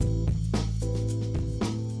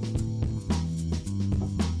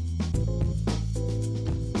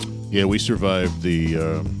Yeah, we survived the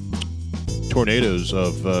tornadoes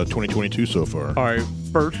of 2022 so far. Our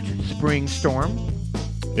first spring storm.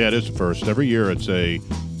 Yeah, it is the first. Every year it's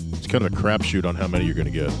kind of a crapshoot on how many you're going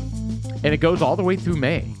to get. And it goes all the way through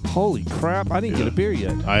May. Holy crap! I didn't get a beer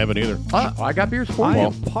yet. I haven't either. I got beers for I you.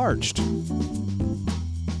 am parched.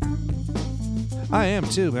 I am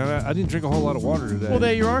too, man. I didn't drink a whole lot of water today. Well,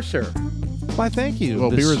 there you are, sir. Why, thank you. Well,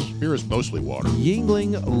 This beer is mostly water.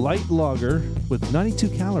 Yingling Light Lager with 92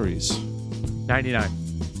 calories. 99.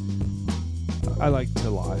 I like to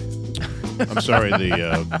lie. I'm sorry,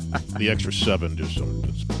 the extra 7 just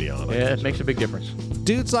beyond. Yeah, it makes a big difference.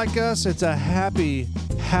 Dudes like us, it's a happy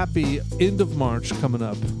end of March coming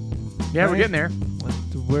up. Yeah, we're Right? getting there.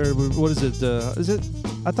 What is it? Is it?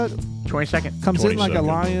 I thought 22nd. comes in like a 22nd.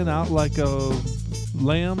 lion, out like a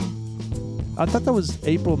lamb. I thought that was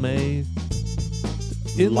April, May.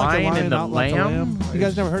 In like a Lion lion, and the out like a lamb. lamb? You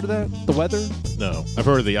guys never heard of that? The weather? No, I've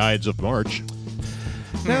heard of the Ides of March.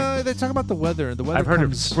 No, they talk about the weather. The weather. I've heard of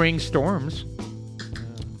comes, spring storms.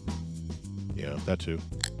 Yeah, that too.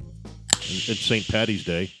 It's St. Patty's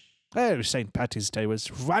Day. Oh, St. Patty's Day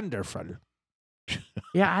was wonderful.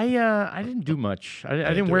 Yeah, I didn't do much. I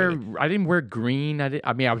didn't do wear anything. I didn't wear green.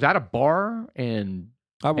 I mean, I was at a bar and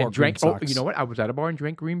I drank. green Oh, socks. you know what? I was at a bar and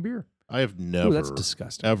drank green beer. I have Ooh, never, that's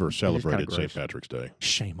disgusting. ever celebrated gross. St. Patrick's Day.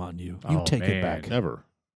 Shame on you. You Oh, take it man. back. Never.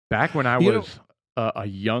 Back when I You know- was a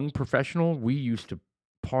young professional, we used to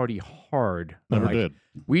party hard. Never Like, did.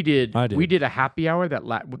 We did. I did. We did a happy hour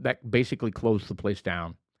that basically closed the place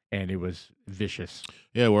down, and it was vicious.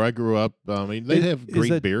 Yeah, where I grew up, I mean, they'd have Is great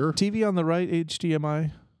that beer, TV on the right,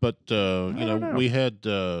 HDMI. but don't know. we had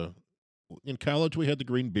in college we had the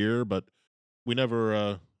green beer, but we never.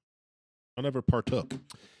 I never partook.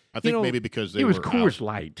 I think know, maybe because they It was were Coors out.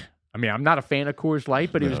 Light. I mean, I'm not a fan of Coors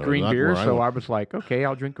Light, but it was No, green not beer, where I so went. I was like, okay,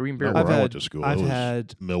 I'll drink green beer. Not where I had- went to school. I've it was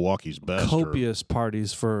had Milwaukee's best. or- copious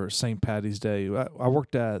parties for St. Patty's Day. I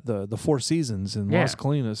worked at the Four Seasons in Yeah. Las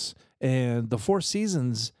Colinas, and the Four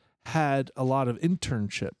Seasons had a lot of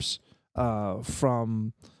internships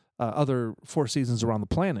from other Four Seasons around the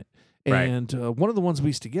planet. Right. And one of the ones we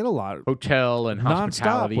used to get a lot Hotel and nonstop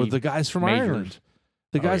hospitality. were the guys from majors. Ireland.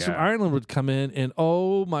 The Oh, guys from yeah. Ireland would come in, and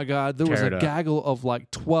oh my God, there was Tear a it up. gaggle of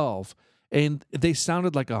like 12, and they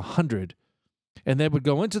sounded like 100. And they would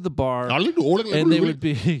go into the bar, and they would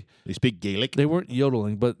be. They speak Gaelic. They weren't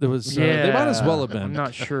yodeling, but there was. Yeah, they might as well have been. I'm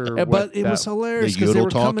not sure. But what it was that- hilarious The because they yodel were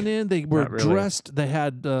talk? coming in. They were Not really. dressed. They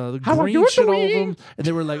had the How are green you shit all over doing? them, and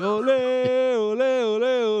they were like ole ole ole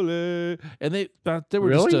ole, and they were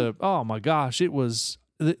Really? just oh my gosh, it was.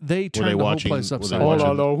 They turned they the whole watching- place were they upside Oh, down.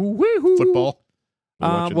 watching no, no, wee-hoo. Football. They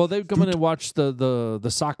watching- Well, they'd come in and watch the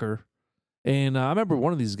soccer. And I remember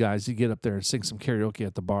one of these guys, he'd get up there and sing some karaoke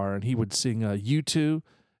at the bar, and he would sing U2.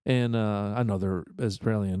 And I know they're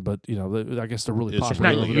Israeli, but you know, I guess they're really It's It's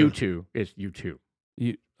popular. not Really? over there. U2. It's U2.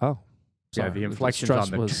 Oh, Yeah, sorry. the inflection's on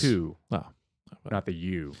the was, two, Oh. not the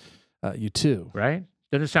U. U2. Right?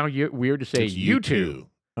 Doesn't it sound weird to say It's U2?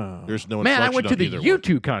 There's no Man, I inflection went to on the either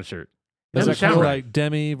U2 concert. Is Doesn't that kind sound of right. like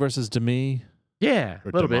Demi versus Demi? Yeah, a one.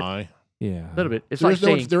 Or little bit. Demai. Yeah. A little bit. It's There like is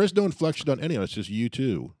no saying, there is no inflection on any of it. It's just you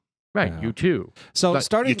two. right, Yeah. U2. So But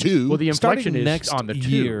starting U2. Well, the inflection starting is next on the two.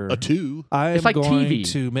 year, A two. I am It's like going TV.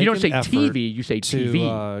 to make You don't an say effort TV, you say to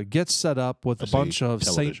TV. get set up with I a say bunch of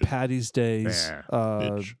St. television. Patty's Days Yeah,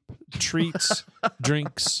 Bitch. treats,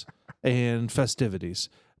 drinks, and festivities.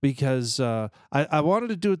 Because I wanted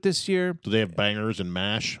to do it this year. Do they have bangers and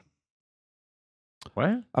mash?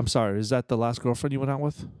 What? I'm sorry, is that the last girlfriend you went out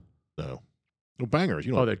with? No. No bangers.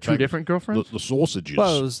 You know. Oh, they're two bangers. different girlfriends? The sausages.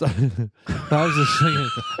 Well, it was, I was just thinking,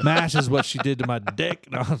 mash is what she did to my dick.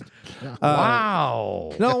 No,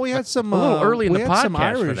 Wow. no, we had some A little early in we the had some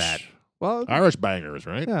podcast for Irish. that. Well, Irish bangers,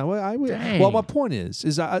 right? yeah. Well, Dang. well, my point is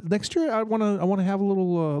next year I want to have a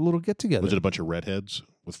little get together. Was it a bunch of redheads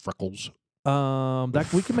with freckles? That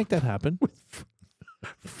we can make that happen.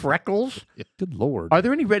 Freckles? Good lord. Are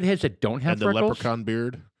there any redheads that don't have And the freckles? leprechaun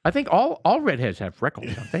beard? I think all redheads have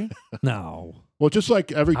freckles, don't they? No, Well, just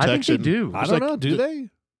like every I think they Texan. do. I It's don't like know. Do they?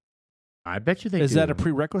 I bet you they Is do. that a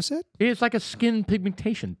prerequisite? It's like a skin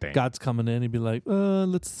pigmentation thing. God's coming in. He'd be like,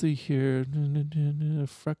 let's see here,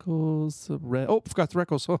 freckles, red. Oh, forgot the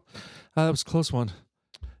freckles. Oh, that was a close one.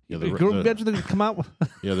 Yeah, Imagine them come out.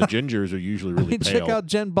 yeah, the gingers are usually I really mean, pale. check out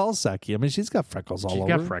Jen Balsacki. I mean, she's got freckles all She's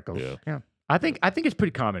over. got freckles. Yeah. I think it's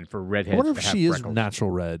pretty common for I redheads wonder to if have she is freckles. natural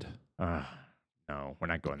red. No, we're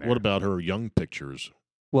not going there. What about her young pictures?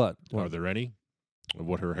 What? Are there any? Of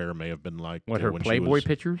what her hair may have been like? what, her when Playboy she was,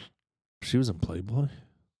 pictures? She was in Playboy.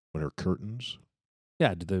 When her curtains?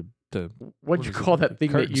 Yeah, did the What'd you call that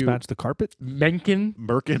thing that curtains you match the carpet? Menken?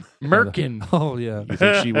 Merkin. Merkin. Oh yeah. You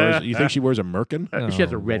think she wears? You think she wears a Merkin? She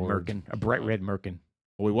has a Oh, red Lord. Merkin, a bright red Merkin.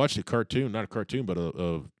 Well, we watched a cartoon, not a cartoon, but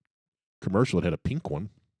a commercial that had a pink one.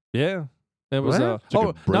 Yeah. It was What? It's like a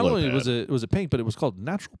not Brillo only pad. was it pink, but it was called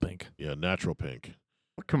natural pink. Yeah, natural pink.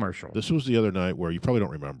 What commercial? This was the other night where you probably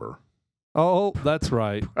don't remember. Oh, that's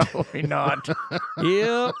right. Probably not.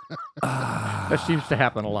 Yep. That seems to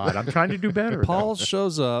happen a lot. I'm trying to do better. Paul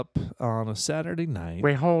shows up on a Saturday night,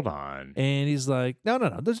 Wait, hold on. and he's like, "No,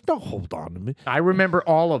 there's no hold on to me." I remember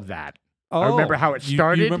all of that. I remember how it you-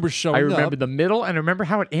 started. You remember showing I remember up, the middle, and I remember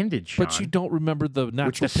how it ended, Sean. but you don't remember the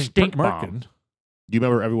natural the pink stink Merkin. bomb. Do you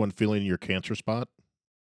remember everyone feeling your cancer spot?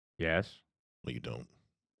 Yes. Well, you don't.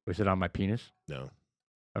 Was it on my penis? No.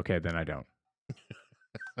 Okay, then I don't.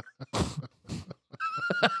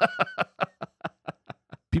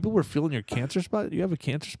 People were feeling your cancer spot. You have a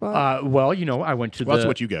cancer spot? Well, I went to Well, that's the.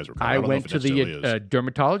 what you guys were. I don't know went if to it the necessarily is.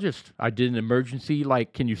 dermatologist. I did an emergency,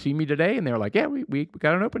 like, can you see me today? And they were like, yeah, we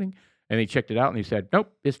got an opening. And they checked it out, and they said,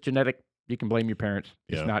 nope, it's genetic. You can blame your parents.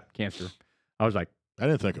 It's Yeah. not cancer. I was like, I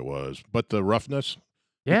didn't think it was, but the roughness.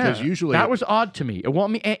 yeah, Because usually that was odd to me. Well,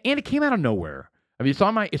 and it came out of nowhere. I mean, it's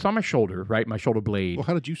on my shoulder, right? My shoulder blade. Well,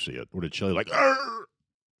 how did you see it? Or did Shelly like? "Arr!"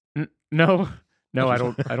 No, I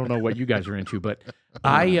don't know what you guys are into, but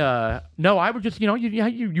I would just,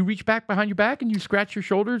 you reach back behind your back and you scratch your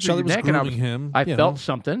shoulders or Shelly your was neck, and grooming him. I you felt know.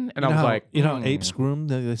 something, and You I know was how, like, you know, how apes groom.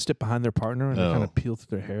 They step behind their partner and they kind Oh. of peel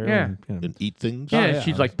through their hair. Yeah. and, you know, And eat things. Oh, yeah, yeah.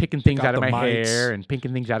 she's like picking things Got out of the my mites. hair and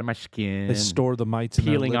picking things out of my skin, they store the mites in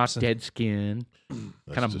peeling their off lips and- dead skin, That's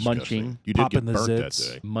kind of disgusting. munching. You did Popping get the burnt that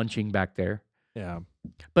zits. day. munching back there. Yeah,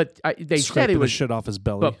 But they said scraping it the was. shit off his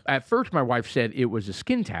belly. But at first, my wife said it was a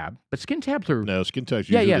skin tab. But skin tabs are No, skin tags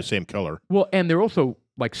Yeah, usually yeah. the same color. well, and they're also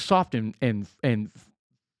like soft and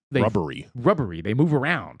they Rubbery. rubbery. They move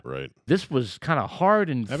around. Right. This was kind of hard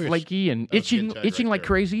and Have a flaky and have a skin itching, tag itching right like there.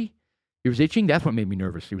 crazy. It was itching. That's what made me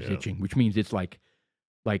nervous. It was Yeah. itching, which means it's like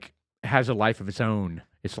has a life of its own.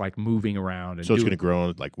 It's like moving around. And So it's doing- going to grow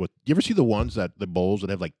on like what? You ever see the ones the bowls that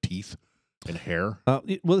have like teeth and hair?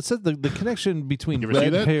 Well, it said the connection between You ever see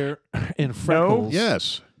red that? hair and freckles.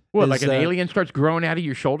 Yes. what, is like an that- alien starts growing out of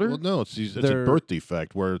your shoulder? Well, no, it's a They're- birth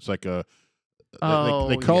defect where it's like a. Oh,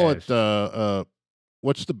 they call yes. it.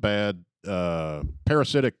 What's the bad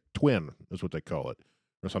parasitic twin? Is what they call it,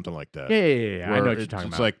 or something like that. yeah. I know Where what you're it's talking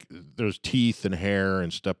it's about. like there's teeth and hair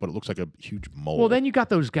and stuff, but it looks like a huge mole. Well, then you got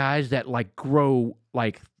those guys that like grow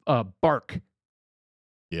like bark.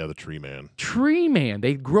 yeah, the tree man. Tree man,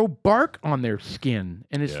 they grow bark on their skin,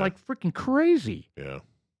 and it's Yeah. like freaking crazy. Yeah,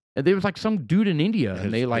 And there was like some dude in India, his,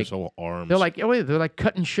 and they like his whole arms. they're like they're like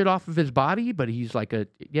cutting shit off of his body, but he's like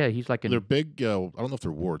he's like they're big. I don't know if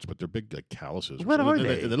they're warts, but they're big like calluses. What are And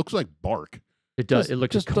they? And it looks like bark. it does. It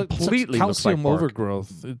looks just completely looks calcium like bark.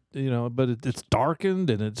 overgrowth. But it's darkened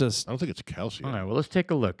and it just. I don't think it's calcium. All right, well, let's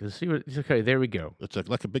take a look. Let's see what. Okay, there we go. It's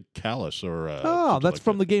like a big callus or. Oh, that's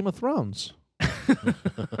from the Game of Thrones.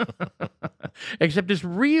 Except it's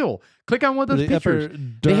real. Click on one of those The upper- pictures.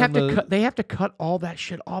 They have during to the- cut. They have to cut all that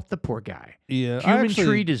shit off the poor guy. Yeah, Human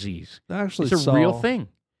tree disease. I actually It's a saw, real thing.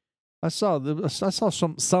 I saw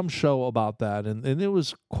some show about that, and it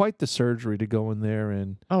was quite the surgery to go in there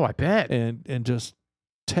and Oh, I bet. just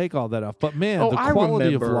take all that off. But man, Oh, the I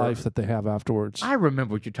quality of remember- life that they have afterwards. I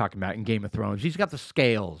remember what you're talking about in Game of Thrones. He's got the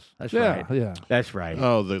scales. That's right. yeah. That's right.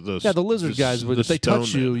 Oh, The lizard guys, the if they touch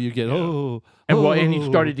stone you, man. you get Yeah. and he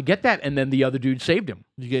started to get that, and then the other dude saved him.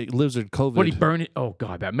 you get lizard COVID. What, he burned it? Oh,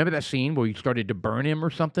 God. Remember that scene where he started to burn him or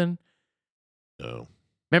something? No.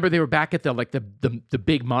 Remember they were back at the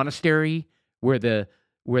big monastery where the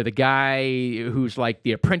guy who's like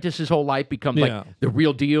the apprentice his whole life becomes Yeah. like the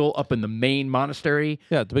real deal up in the main monastery.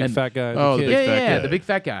 Yeah, the big And- fat guy. Oh, the the kid. big fat guy. The big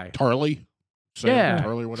fat guy. Tarly. Sam Yeah.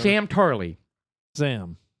 Tarly, whatever. Sam Tarly.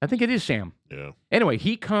 Sam. I think it is Sam. Yeah. Anyway,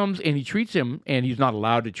 he comes and he treats him, and he's not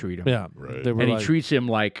allowed to treat him. Yeah, Right. They were And he like, treats him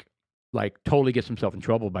like totally gets himself in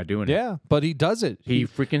trouble by doing it. yeah, but he does it. He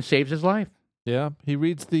freaking saves his life. Yeah, he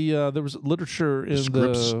reads the. There was literature in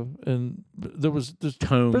scripts. and there was this.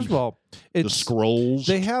 Tomes. First of all, The it's scrolls.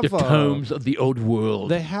 they have The tomes of the old world.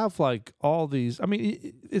 They have like all these. I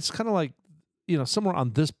mean, it's kind of like somewhere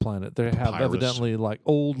on this planet they have Papyrus. evidently like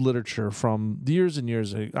old literature from years and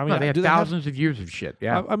years. I mean, No, they have do thousands of years of shit.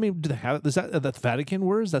 Yeah. I mean, do they have? Is that at the Vatican?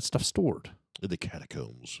 Where is that stuff stored? In the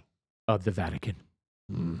catacombs. Of the Vatican.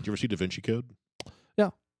 Did you ever see Da Vinci Code?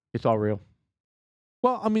 It's all real.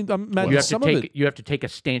 Well, I mean, I'm You imagine have to some of take it. you have to take a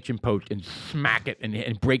stanchion post and smack it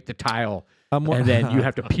and break the tile, I'm wa- and then you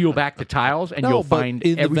have to peel back the tiles, and no, you'll but find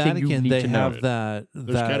in the everything Vatican you need they to have know. that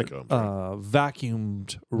There's catacombs, right?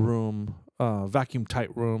 vacuumed room vacuum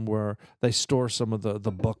tight room where they store some of the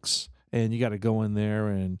books, and you got to go in there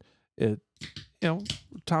and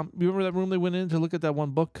Tom, you remember that room they went in to look at that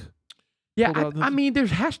one book? Yeah, I mean, there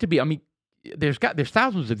has to be. I mean, there's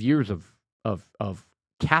thousands of years of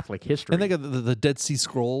Catholic history. And they got the Dead Sea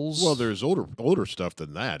Scrolls. Well, there's older stuff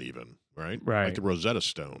than that, even right? Right. Like the Rosetta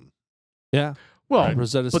Stone. Yeah. Well, Right.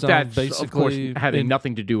 Rosetta but Stone, that's basically of course having in-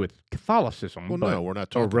 nothing to do with Catholicism. Well, but, no, we're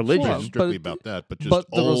not or talking religion. strictly But- about that, but just But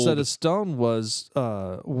the old. Rosetta Stone was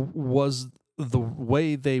the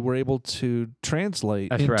way they were able to translate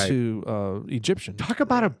That's right. into Egyptian. Talk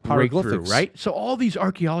about a breakthrough, Hieroglyphics. right? So all these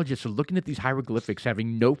archaeologists are looking at these hieroglyphics,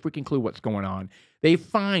 having no freaking clue what's going on. They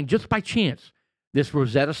find, just by chance, this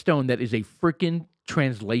Rosetta Stone that is a freaking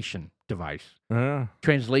translation device, Yeah.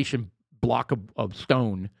 translation block of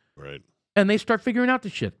stone, Right. and they start figuring out the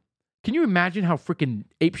shit. Can you imagine how freaking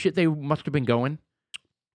apeshit they must have been going?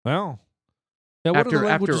 Well, yeah. What After- other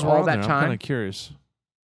languages after were all on that there? I'm time? kind of curious.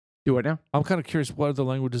 Do it now. I'm kind of curious what other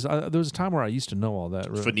languages. There was a time where I used to know all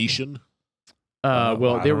that. Phoenician.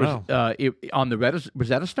 Well, I there don't was on the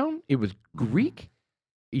Rosetta Stone. It was Greek,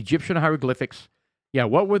 Egyptian hieroglyphics. Yeah,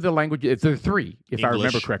 what were the languages? There are three, if I remember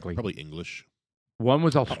English, correctly. Probably English. One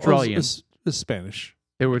was Australian. It's Spanish.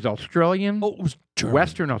 There was Australian, Oh, it was German.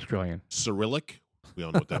 Western Australian. Cyrillic. We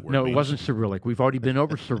don't know what that word No, means. it wasn't Cyrillic. We've already been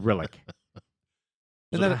over Cyrillic.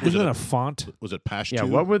 Isn't that, Was isn't it that a- a font? Was it Pashto?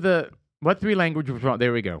 Yeah, what three languages were on?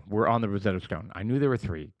 There we go. We're on the Rosetta Stone. I knew there were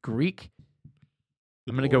three. Greek.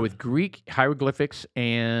 I'm going to go with Greek hieroglyphics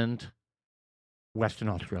and Western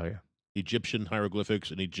Australia. Egyptian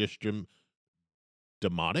hieroglyphics and Egyptian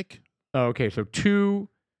demonic, Oh, okay, so two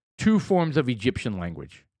forms of Egyptian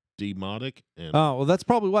language. demotic, and Oh, well, that's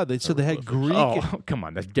probably why they said they had Greek. Hieroglyphics. Oh, come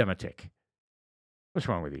on, that's Demotic. What's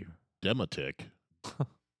wrong with you? demotic.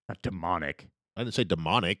 Not demonic. I didn't say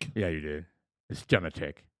demonic. Yeah, you did. It's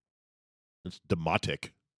Demotic. It's demotic.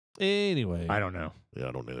 Anyway, I don't know. Yeah,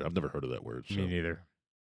 I don't know. I've never heard of that word. So. Me neither.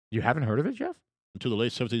 You haven't heard of it, Jeff? Until the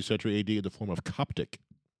late 17th century AD in the form of Coptic.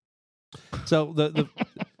 so the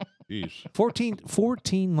Jeez.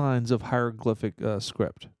 14 lines of hieroglyphic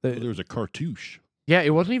script. There was a cartouche. Yeah,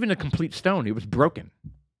 it wasn't even a complete stone. It was broken.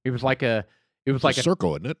 It was like a It's a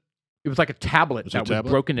circle, isn't it? it was like a tablet Is it a that was tablet?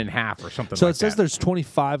 broken in half or something So like it says that. there's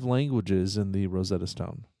 25 languages in the Rosetta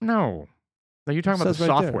Stone. No, you're talking about Says the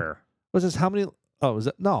right there. software. What says how many? Oh, is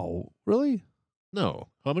that no? Really? No.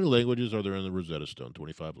 How many languages are there in the Rosetta Stone?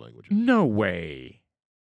 25 languages. No way.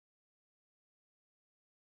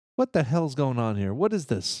 What the hell's going on here? What is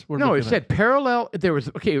this? We're No, it looking said parallel. There was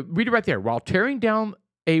okay. Read it right there. While tearing down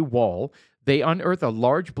a wall, they unearthed a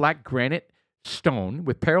large black granite stone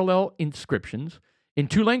with parallel inscriptions in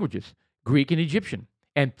two languages, Greek and Egyptian,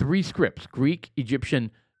 and three scripts: Greek,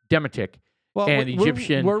 Egyptian, Demotic. well, and we're-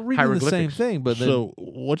 Egyptian We're reading the same hieroglyphics. thing, but then So,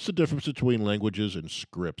 what's the difference between languages and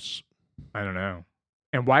scripts? I don't know.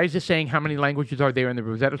 And why is it saying how many languages are there in the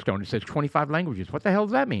Rosetta Stone? It says 25 languages. What the hell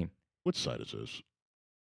does that mean? What side is this?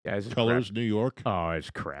 Yeah, it's Colors, crap. New York? Oh, it's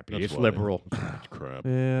crappy. That's It's why. liberal. It's crap.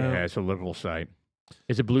 Yeah, yeah, it's a liberal site.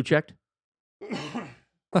 Is it blue checked?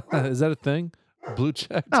 is that a thing? Blue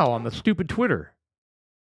check? No, on the stupid Twitter.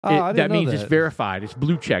 Oh, I that didn't know means that. it's verified. It's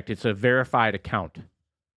blue checked. It's a verified account.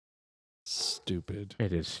 Stupid.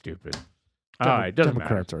 It is stupid. It doesn't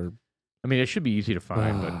Democrats matter. are. I mean, it should be easy to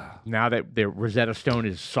find, but now that the Rosetta Stone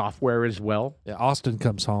is software as well, Yeah, Austin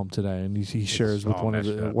comes home today and he shares with all one of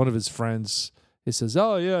messed up. one of his friends. He says,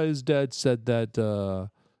 "Oh yeah, his dad said that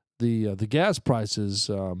the gas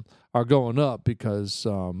prices are going up because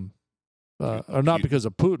or not because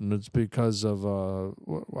of Putin. It's because of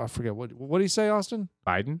I forget what did he say, Austin?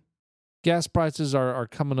 Biden. Gas prices are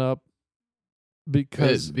coming up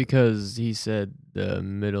because because he said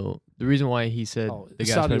the reason why he said the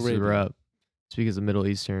gas Saudi prices were Arabia. up is because the Middle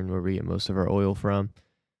Eastern, where we get most of our oil from,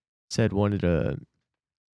 wanted to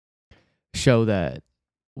show that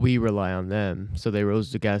we rely on them, so they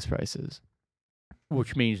rose the gas prices.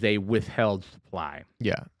 Which means they withheld supply.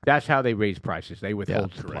 Yeah, That's how they raise prices. They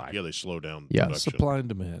withhold supply. Correct. Yeah, they slow down Yeah. production. supply and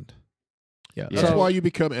demand. yeah. That's So- why you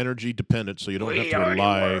become energy dependent, so you don't have We to already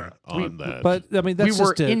rely were. on that. But I mean, that's We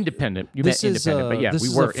were just it. independent. You This meant is independent, but yeah, this we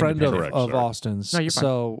is were a friend of, Correct, of sorry. Austin's. No, you're fine.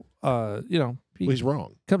 So he Well, he's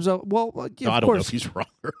wrong. comes out. Well, yeah, No, I of don't know course. if he's wrong.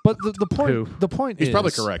 But the point Who? the point He's is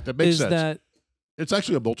probably correct. That makes is sense. that It's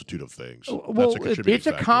actually a multitude of things. Well, That's a it- contributing It's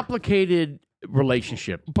a factor. complicated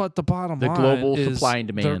relationship. but the bottom The line global is supply and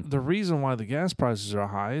demand. The reason why the gas prices are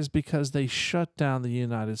high is because they shut down the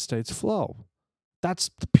United States flow. That's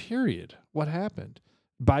the period. What happened?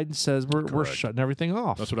 Biden says we're Correct. shutting everything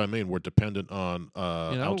off. That's what I mean. We're dependent on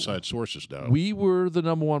outside sources now. We were the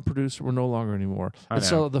number one producer. We're no longer anymore. I And know.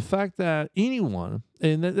 so the fact that anyone,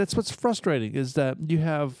 and that's what's frustrating, is that you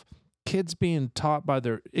have kids being taught by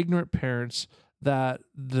their ignorant parents that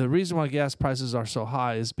the reason why gas prices are so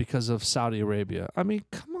high is because of Saudi Arabia. I mean,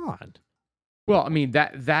 come on. Well, I mean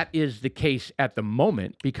that is the case at the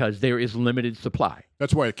moment because there is limited supply.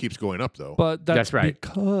 That's why it keeps going up, though. But that's right.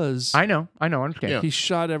 because I know, I understand. Yeah. he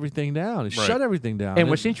shut everything down. He Right. shut everything down. And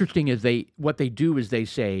what's interesting is what they do is they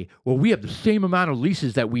say, well, we have the same amount of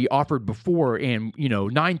leases that we offered before, and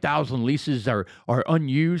 9,000 leases are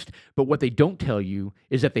unused. But what they don't tell you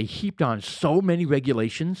is that they heaped on so many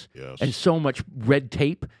regulations Yes. and so much red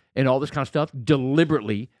tape and all this kind of stuff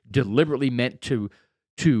deliberately meant to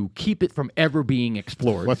keep it from ever being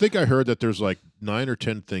explored. Well, I think I heard that there's like 9 or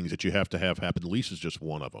 10 things that you have to have happen. Lease is just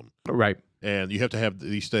one of them. Right, And you have to have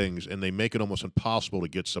these things, and they make it almost impossible to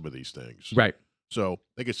get some of these things. right. So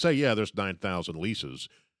they could say, yeah, there's 9,000 leases.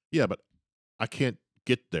 Yeah, but I can't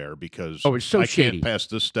get there because Oh, it's so I shady. can't pass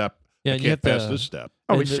this step. Yeah, I and you can't have pass to- this step.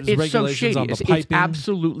 Oh, And it's there's so regulations shady. on the It's piping.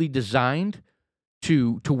 absolutely designed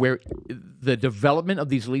to where the development of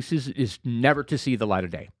these leases is never to see the light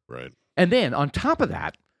of day. Right. And then on top of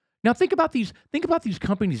that, now think about these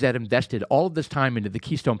companies that invested all of this time into the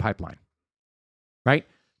Keystone Pipeline, right?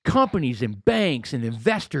 Companies and banks and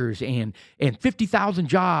investors and 50,000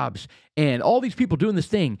 jobs and all these people doing this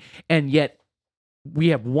thing, and yet we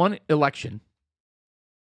have one election,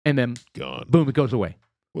 and then Gone. boom, it goes away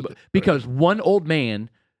What because one old man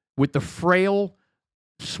with the frail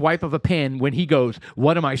swipe of a pen when he goes,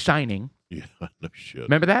 "What am I signing?" Yeah, no shit.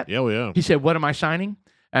 Remember that? Yeah, well, yeah. He said, "What am I signing?"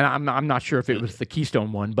 And I'm not sure if it was the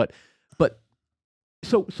Keystone one, but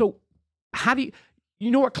so how do you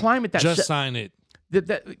know what climate that's just sign it.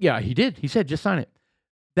 yeah, he did. He said, "Just sign it."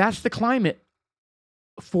 That's the climate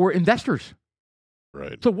for investors.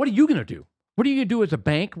 Right. So what are you going to do? What are you going to do as a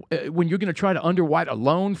bank when you're going to try to underwrite a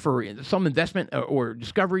loan for some investment or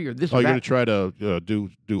discovery or this Oh, or you're that? going to try to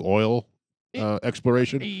do oil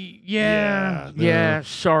exploration? Yeah, no.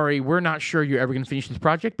 Sorry, we're not sure you're ever going to finish this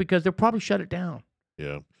project because they'll probably shut it down.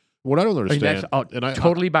 Yeah. What I don't I mean, understand, that's and I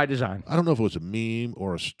totally by design. I don't know if it was a meme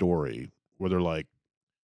or a story where they're like,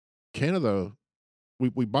 Canada,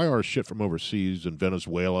 we buy our shit from overseas and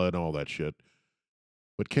Venezuela and all that shit,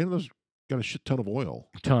 but Canada's got a shit ton of oil.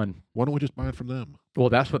 Ton. Why don't we just buy it from them? Well,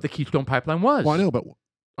 that's what the Keystone Pipeline was. Well,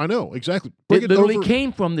 I know exactly. Bring It literally over.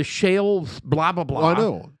 came from the shales, blah blah blah. Well, I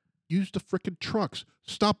know. Use the frickin' trucks.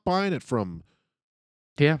 Stop buying it from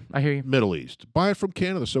Yeah, I hear you. Middle East. Buy it from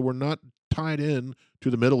Canada, so we're not tied in to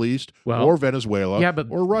the Middle East Well, or Venezuela yeah, but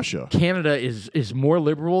or Russia. Canada is more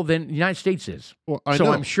liberal than the United States is. Well, I So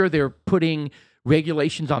know. I'm sure they're putting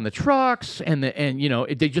regulations on the trucks and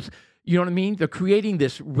they just you know what I mean? They're creating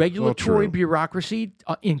this regulatory true. bureaucracy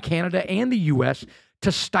in Canada and the US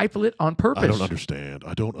to stifle it on purpose. I don't understand.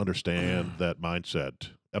 I don't understand that mindset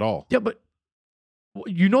at all. Yeah, but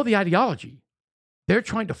you know the ideology. They're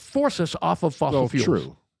trying to force us off of fossil Well, fuels.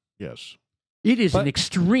 true. Yes. It is But- an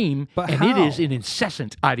extreme but and it is how? an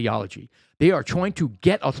incessant ideology. They are trying to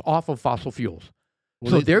get us off of fossil fuels.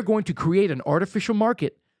 Well, So they- they're going to create an artificial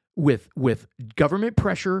market with government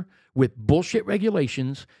pressure, with bullshit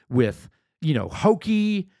regulations, with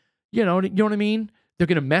hokey, you know what I mean? They're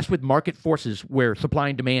going to mess with market forces where supply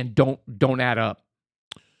and demand don't add up.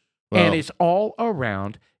 Well, And it's all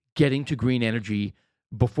around getting to green energy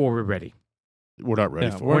before we're ready. we're not ready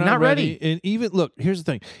Yeah, for We're it. not ready. And even look, here's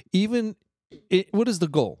the thing. What is the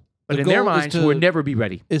goal? But The in their goal is minds, to- we'll never be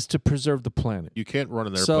ready. is to preserve the planet. You can't run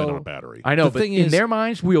an airplane So- on a battery. I know, The but thing in is, their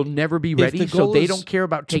minds, we'll never be if ready. the So goal they is don't care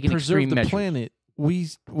about To taking preserve extreme the measures. planet,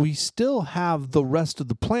 we still have the rest of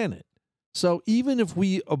the planet. So even if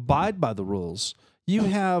we abide by the rules, you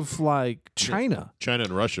have like China. China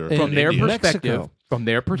and Russia. And From their India. perspective,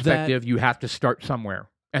 Mexico. you have to start somewhere,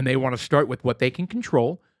 and they want to start with what they can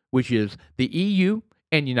control, which is the EU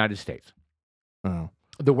and United States, Oh.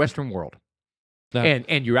 the Western world. That-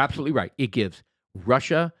 And you're absolutely right. It gives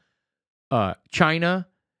Russia, China,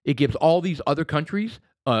 it gives all these other countries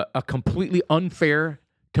a completely unfair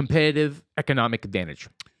competitive economic advantage.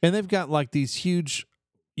 And they've got like these huge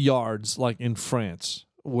yards, like in France,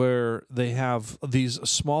 where they have these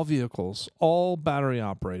small vehicles, all battery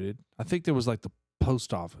operated. I think there was like the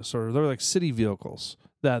post office, or they were like city vehicles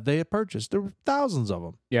that they had purchased. There were thousands of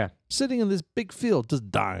them. Yeah. Sitting in this big field,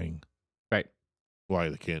 just dying. Why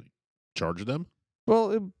they can't charge them?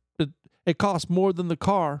 Well, it costs more than the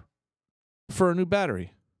car for a new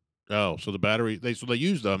battery. Oh, so the battery they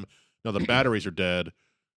use them. Now the batteries are dead,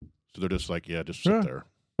 so they're just like, yeah, just sit Yeah. there.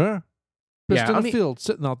 Yeah. Just Yeah, in I a mean- field,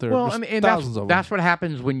 sitting out there. Well, just I mean, and thousands of them. that's what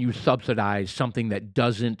happens when you subsidize something that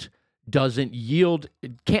doesn't yield,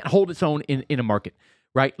 can't hold its own in a market,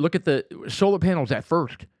 right? Look at the solar panels at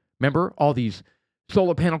first. Remember, all these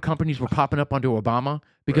solar panel companies were popping up under Obama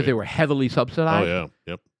because Right. they were heavily Oh subsidized, yeah,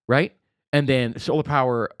 yep. right? And then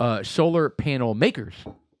solar panel makers,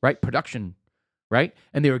 right? Production, right?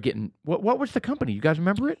 And they were getting what was the company? You guys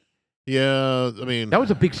remember it? Yeah, I mean That was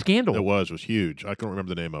a big scandal. It was huge. I can't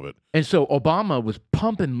remember the name of it. And so Obama was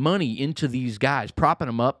pumping money into these guys, propping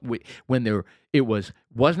them up when it was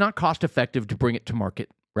not cost effective to bring it to market,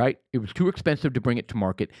 right? It was too expensive to bring it to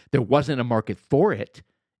market. There wasn't a market for it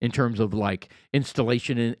in terms of like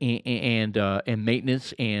installation and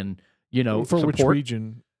maintenance and for support which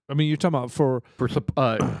region? I mean, you're talking about for. for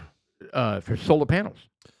solar panels.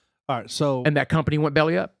 All right, so And that company went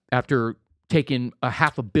belly up after taking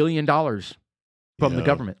 $500 million from the Yeah.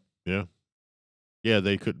 government. Yeah,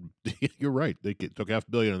 they could. You're right. They took $500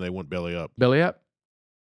 million and they went belly up. Belly up.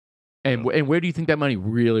 And Yeah. and where do you think that money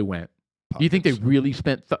really went? Do you think they Pockets. really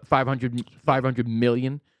spent 500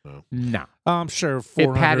 million? No. No. I'm sure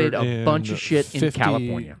It padded a bunch of shit in 450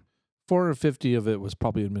 California. 450 of it was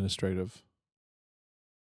probably administrative.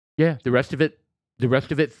 Yeah, the rest of it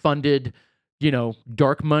funded,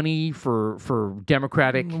 dark money for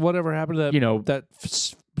Democratic. Whatever happened to that?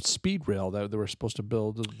 that Speed rail that they were supposed to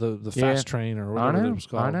build, the Yeah. fast train or I whatever know, it was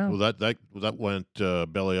called. I know. Well, that went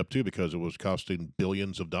belly up too because it was costing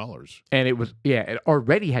billions of dollars. And it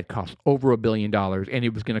already had cost over $1 billion, and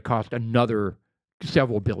it was going to cost another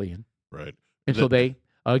several billion. Right. And so they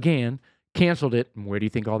again canceled it. And where do you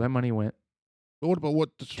think all that money went? But what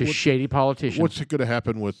about To shady politicians. what's going to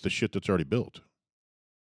happen with the shit that's already built?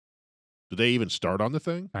 Did they even start on the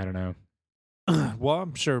thing? I don't know. Well,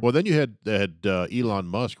 I'm sure. Well, then you had Elon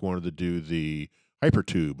Musk wanted to do the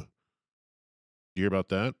hypertube. Did you hear about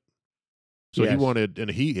that? So he Yes. wanted, and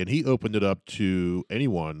he opened it up to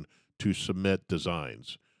anyone to submit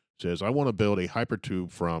designs. Says, I want to build a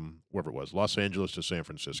hypertube from wherever it was, Los Angeles to San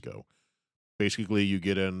Francisco. Basically, you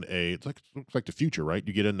get in looks like the future, right?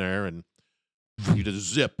 You get in there and you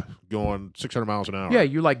just zip going 600 miles an hour. Yeah,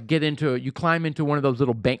 you climb into one of those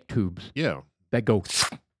little bank tubes Yeah. that go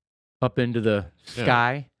up into the Yeah.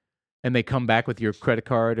 sky, and they come back with your credit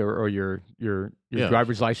card or your Yeah.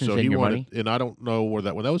 driver's license So and he your wanted, money. and I don't know where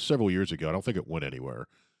that went. That was several years ago. I don't think it went anywhere.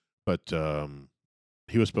 But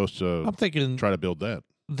he was supposed to I'm thinking try to build that.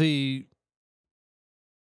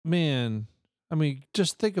 I mean,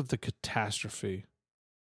 just think of the catastrophe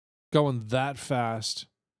going that fast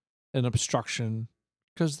and obstruction,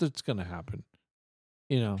 because it's going to happen.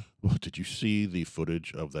 Well, did you see the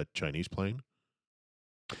footage of that Chinese plane?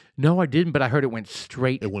 No, I didn't, but I heard it went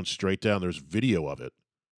straight. It went straight down. There's video of it,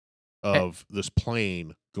 of this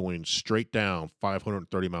plane going straight down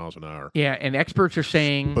 530 miles an hour. Yeah, and experts are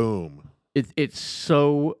saying Boom. it's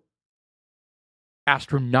so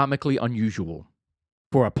astronomically unusual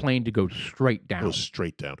for a plane to go straight It down. was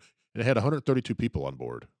straight down. And it had 132 people on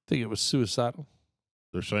board. I think it was suicidal.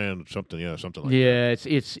 They're saying something like Yeah,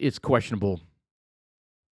 it's questionable. that.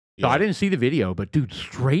 So I didn't see the video, but dude,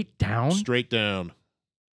 straight down. Straight down.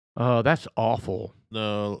 Oh, that's awful.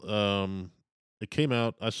 No, it came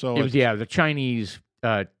out. I saw It was the Chinese,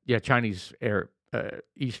 Chinese Air,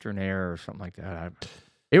 Eastern Air or something like that.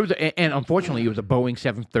 It was, and unfortunately, it was a Boeing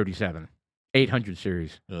 737, 800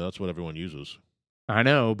 series. Yeah, that's what everyone uses. I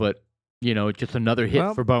know, but it's just another hit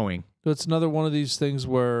Well, for Boeing. It's another one of these things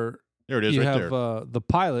where There it is, you right have there. the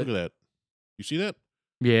pilot. Look at that. You see that?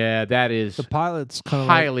 Yeah, that is The pilot's kind of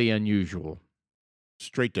like, highly unusual.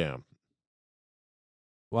 Straight down.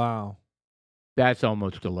 wow. That's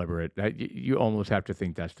almost deliberate. You almost have to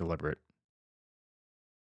think that's deliberate.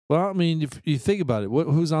 Well, I mean, if you think about it,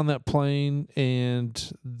 who's on that plane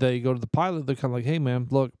and they go to the pilot, they're kind of like, hey, man,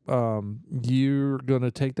 look, you're going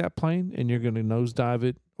to take that plane and you're going to nosedive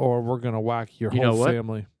it, or we're going to whack your You know whole what?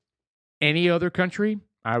 family. Any other country,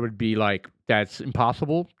 I would be like, that's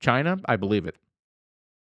impossible. China, I believe it.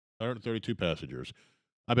 132 passengers.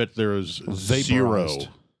 I bet there is Vaporized. zero.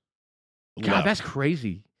 God, left. that's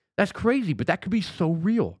crazy. That's crazy, but that could be so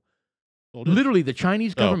real. Well, it is. Literally, the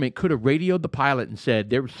Chinese Oh. government could have radioed the pilot and said,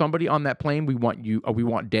 "There was somebody on that plane. We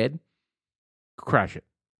want dead. Crash it,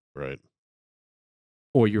 Right.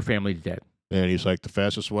 or your family's dead." And he's like, the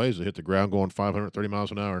fastest way is to hit the ground going 530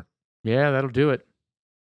 miles an hour. Yeah, that'll do it.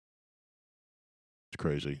 It's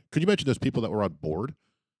crazy. Could you imagine those people that were on board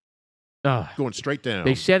Ugh. going straight down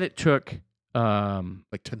They said it took.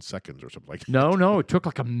 like 10 seconds or something like that? No, it took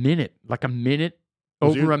like a minute. Was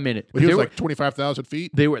he- Over a minute. Well, he They was were- like 25,000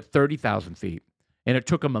 feet. They were at 30,000 feet, and it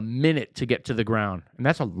took them a minute to get to the ground, and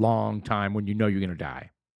that's a long time when you know you're going to die.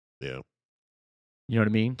 Yeah. You know what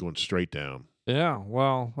I mean? Going straight down. Yeah.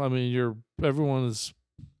 Well, I mean, everyone is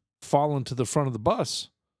falling to the front of the bus.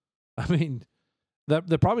 I mean, that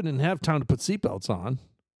they probably didn't have time to put seatbelts on.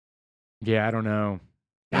 Yeah, I don't know.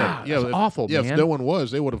 Yeah, God, yeah, that's if- awful, Yeah, man. if no one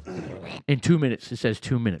was, they would have. In 2 minutes, it says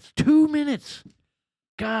 2 minutes. 2 minutes.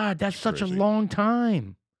 God, that's such Crazy. a long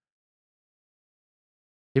time.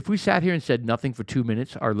 If we sat here and said nothing for 2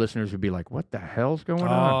 minutes, our listeners would be like, "What the hell's going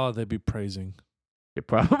on?" Oh, they'd be praising. It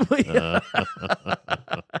probably. Yeah.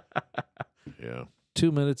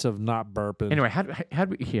 2 minutes of not burping. Anyway, how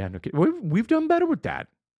do we? Yeah, no kidding. We've done better with that.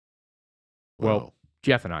 Well, Wow.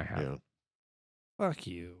 Jeff and I have. Yeah. Fuck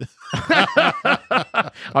you.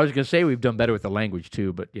 I was gonna say we've done better with the language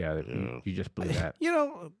too, but yeah, Yeah. you just blew that. You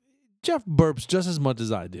know, Jeff burps just as much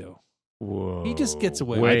as I do. Whoa! He just gets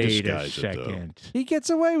away. I Wait a disguise it, though. second. He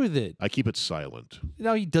gets away with it. I keep it silent.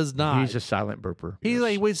 No, he does not. He's a silent burper. He Yes.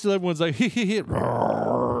 like waits till everyone's like,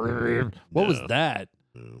 what was No. that?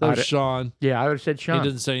 No. That was I'd- Sean. Yeah, I would have said He Sean.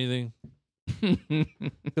 didn't say anything.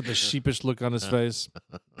 Got the sheepish look on his face.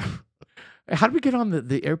 How did we get on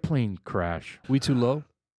the airplane crash? We too low?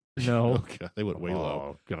 No. Oh, God, they went way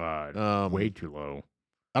low. Oh God, Way way too low.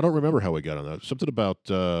 I don't remember how we got on that. Something about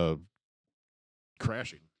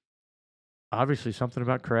crashing. Obviously, something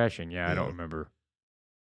about crashing. Yeah, I don't Yeah. remember.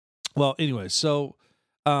 Well, anyway, so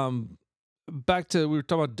back to we were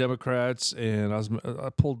talking about Democrats, and I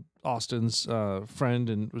pulled Austin's friend,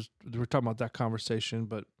 and we were talking about that conversation.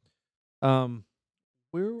 But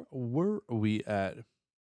where were we at?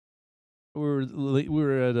 We were at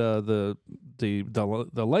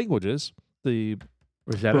the languages, the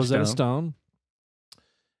Rosetta, Rosetta Stone. Stone,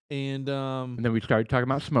 and And then we started talking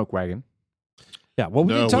about Smoke Wagon. yeah. Well,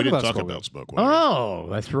 we No, didn't talk we didn't about talk Smoke about smoke wagon. Oh,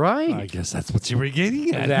 that's right. I guess that's what you were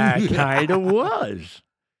getting at. That kind of was.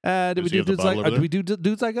 Did we Does he do have the dudes like? bottle over Do we do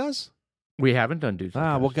dudes like us? We haven't done dudes.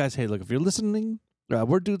 Like Well, Us. guys, hey, look, if you're listening,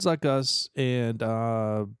 we're dudes like us, and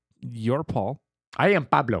you're Paul, I am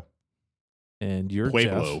Pablo. and you're Jeff.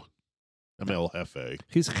 Pueblo. I'm El Jefe.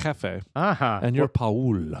 He's Jefe, Aha. and you're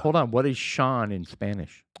Paul. Hold on. What is Sean in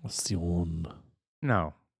Spanish? Sion.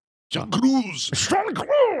 No. John Cruz. Sean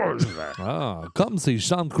Cruz. Ah, come see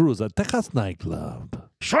Sean Cruz at Texas nightclub.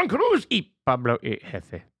 Sean Cruz y Pablo y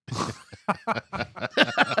Jefe.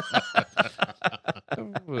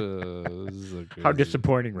 How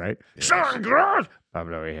disappointing, right? Yes. Sean Cruz,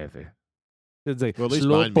 Pablo y Jefe. It's like Well, at least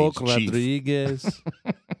mine Slowpoke means chief. Rodriguez.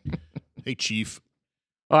 Hey, Chief.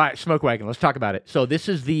 All right, Smoke Wagon. Let's talk about it. So this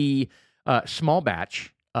is the small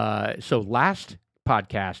batch. So last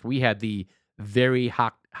podcast we had the very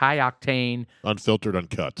high octane, Unfiltered,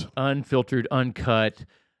 uncut. unfiltered, uncut,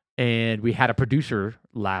 and we had a producer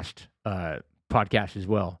last podcast as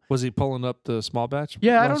well. Was he pulling up the small batch?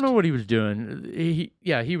 Yeah, I last- don't know what he was doing.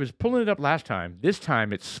 He was pulling it up last time. This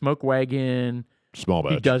time it's Smoke Wagon. Small He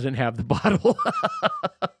batch. doesn't have the bottle.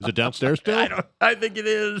 Is it downstairs still? I think it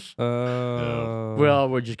is. Well,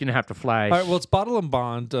 we're just gonna have to fly. all right. Well, it's bottle and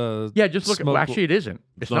bond. yeah, just look. Smoke- Well, actually, it isn't.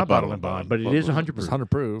 It's not bottle and bond, but it is 100 it's proof. 100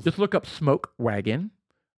 proof. Just look up Smoke Wagon.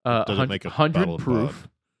 Does it make a 100 bottle and proof.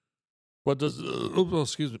 What does? Oh,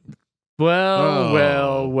 excuse me. Well, Oh.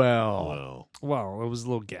 well. Well. Wow, it was a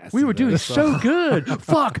little gassy. We were there, doing so good.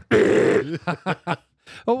 Fuck.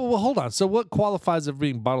 Oh, well, hold on. So, what qualifies as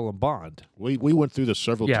being bottle and bond? We went through this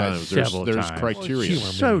several Yeah, times. several There's times. criteria. Humor.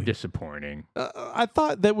 So me. disappointing. I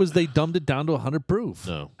thought that was they dumbed it down to 100 proof.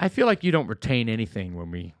 No. I feel like you don't retain anything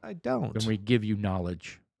when we I don't. give you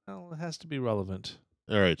knowledge. Well, it has to be relevant.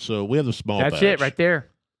 All right. So we have the small That's batch. it right there.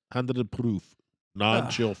 100 proof.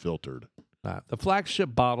 Non-chill filtered. The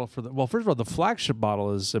flagship bottle first of all, the flagship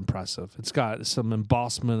bottle is impressive. It's got some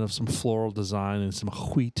embossment of some floral design and some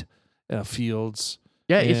wheat fields.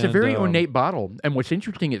 Yeah, it's a And, very ornate bottle. And what's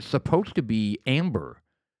interesting, it's supposed to be amber.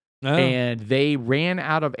 And they ran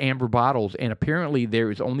out of amber bottles. And apparently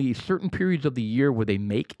there is only certain periods of the year where they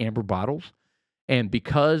make amber bottles. And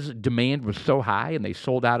because demand was so high and they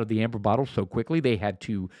sold out of the amber bottles so quickly, they had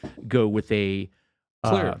to go with a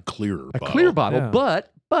Clear a bottle. clear bottle. Yeah.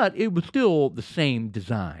 But it was still the same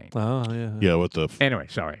design. Oh yeah. Yeah, with the Anyway,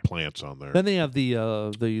 sorry. plants on there. Then they have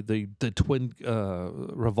the twin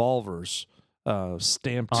revolvers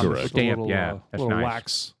stamped. On the with a stamp, little, yeah, that's little nice.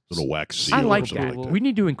 wax. Little wax seal. I or like something that. Like We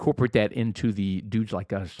need to incorporate that into the dudes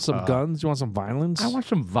like us. Some guns. You want some violence? I want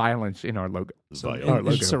some violence in our logo. some Violence.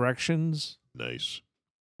 logo. insurrections. Nice.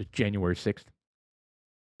 It's January 6th.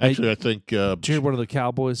 Actually, I think Did you hear one of the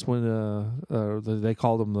Cowboys when they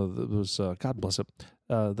called him it was God bless it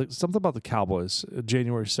something about the Cowboys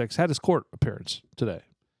January 6th had his court appearance today,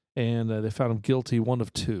 and they found him guilty one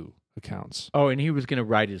of two accounts. Oh, and he was going to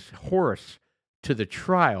ride his horse to the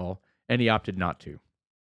trial, and he opted not to.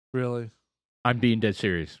 Really? I'm being dead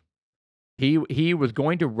serious. He was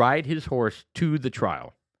going to ride his horse to the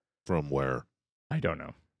trial. From where? I don't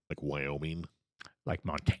know, Like Wyoming, like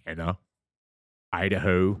Montana,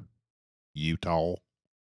 Idaho. Utah.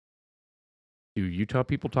 Do Utah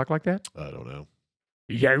people talk like that? I don't know.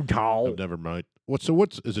 Utah. I've never mind. What's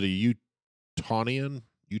is it a Utahnian?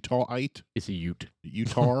 Utahite? It's a Ute.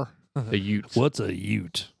 Utah? The Utes. What's a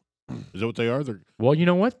Ute? Is that what they are? They're, Well, you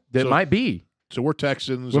know what? That So- might be. so we're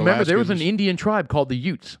Texans. Remember, there was an Alaskans, Indian tribe called the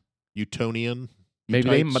Utes. Utonian. Maybe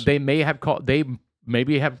Utites? they may have called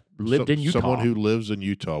maybe have lived in Utah. Someone who lives in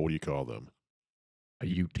Utah. What do you call them? A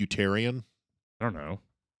Ute. Utarian? I don't know.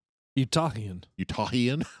 Utahian.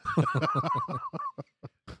 Utahian?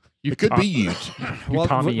 It could be Ute. Well,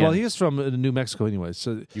 Utahnian. he is from New Mexico anyway.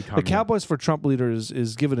 So the Utahnian. Cowboys for Trump leaders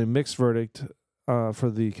is given a mixed verdict for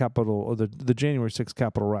the Capitol or the January 6th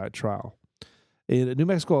Capitol riot trial. A New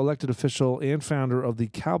Mexico elected official and founder of the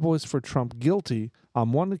Cowboys for Trump guilty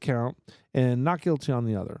on one count and not guilty on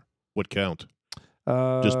the other. What count?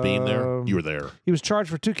 Just being there? You were there. He was charged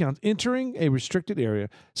for 2 counts: entering a restricted area.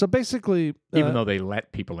 So basically, Even though they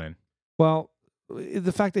let people in. well,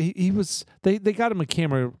 the fact that he was they got him a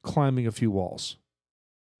camera climbing a few walls.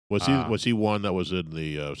 Was he one that was in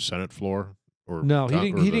the Senate floor? Or No,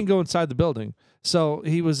 he didn't go inside the building. So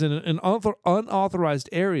he was in an unauthorized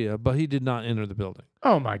area, but he did not enter the building.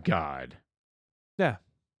 Oh my God.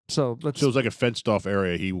 So let's So it was like a fenced off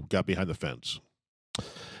area. He got behind the fence.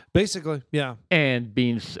 basically, yeah. And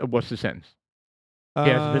what's the sentence? He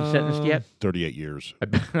hasn't been sentenced yet. 38 years. I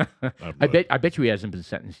bet you he hasn't been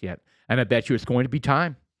sentenced yet, and I bet you it's going to be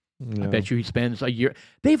time. Yeah. I bet you he spends a year.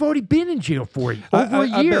 They've already been in jail for over a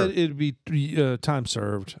I year. bet it'd be time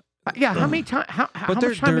served. Yeah, how many time? How But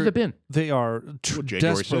much time has it been? They are January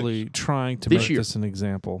desperately trying to This make year. this an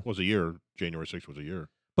example. Was a year. January 6th was a year.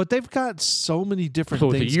 But they've got so many different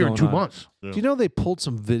So it's things a year and going 2 on. months. Yeah. Do you know they pulled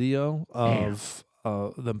some video of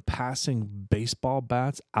them passing baseball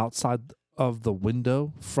bats outside of the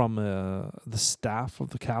window from the staff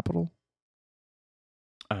of the Capitol?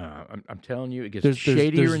 I'm telling you, it gets There's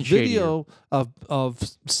shadier and shadier. video of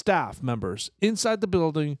staff members inside the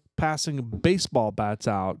building passing baseball bats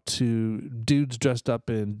out to dudes dressed up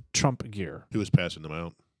in Trump gear. Who was passing them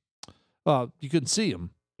out? You couldn't see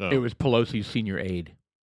them. No, It was Pelosi's senior aide.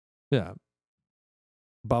 Yeah.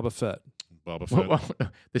 Boba Fett. Boba Fett. Well,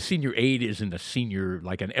 the senior aide isn't a senior,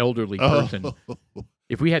 like an elderly Oh. person.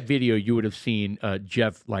 If we had video, you would have seen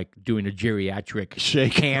Jeff like doing a geriatric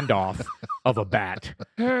Shake. handoff of a bat.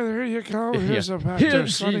 Hey, there you go. Here's a bat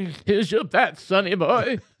Here's your bat, sonny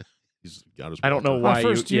boy. He's got his I don't know mouth why I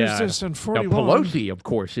first you. used Yeah. this in Now, 41. Pelosi, of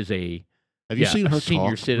course, is a Have you seen a her senior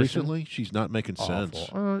talk citizen. recently? She's not making sense.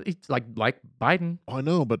 awful. It's like Biden. I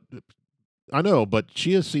know, but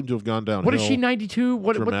she has seemed to have gone downhill What is she? 92?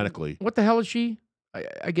 What dramatically. What the hell is she?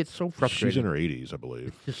 I get so frustrated. She's in her 80s, I believe.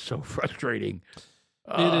 It's just so frustrating.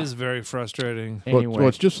 It is very frustrating. Anyway, Well,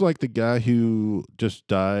 it's just like the guy who just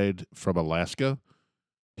died from Alaska.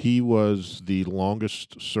 He was the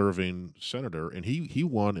longest serving senator, and he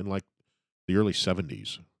won in like the early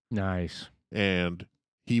 70s. nice And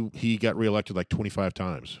he got reelected like 25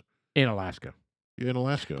 times in Alaska. in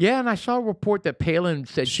Alaska. Yeah, and I saw a report that Palin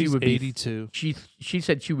said she She's would be 82. She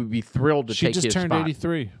said she would be thrilled to She take just his turned spot.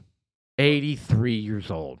 83. 83 years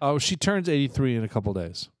old. Oh, she turns 83 in a couple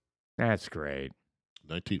days. That's great.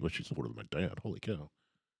 19. Well, she's older than my dad. Holy cow.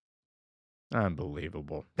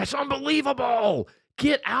 Unbelievable. That's unbelievable.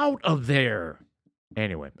 Get out of there.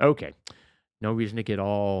 Anyway, okay. No reason to get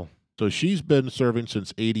all. So she's been serving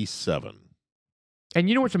since 87. And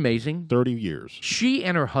you know what's amazing? 30 years. She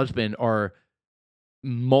and her husband are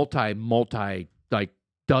multi, like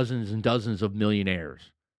dozens and dozens of millionaires.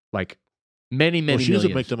 Like many Well, she millions.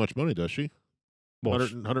 doesn't make that much money, does she? Well,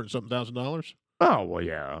 100 and something $1,000? Oh, well,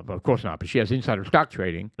 yeah, but of course not. But she has insider stock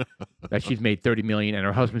trading that she's made $30 million, and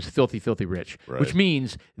her husband's filthy, filthy rich, Right. which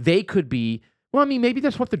means they could be. Well, I mean, maybe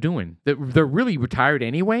that's what they're doing. They're really retired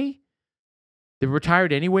anyway. They're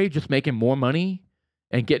retired anyway, just making more money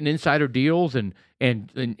and getting insider deals and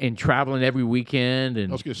traveling every weekend. I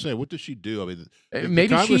And was going to say, what does she do? I mean, the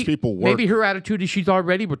maybe Congress people work. maybe her attitude is she's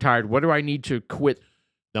already retired. What do I need to quit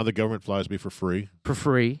Now the government flies me for free. for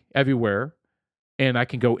free everywhere, and I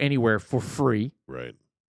can go anywhere for free, Right.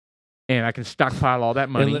 and I can stockpile all that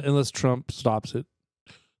money. Unless Trump stops it.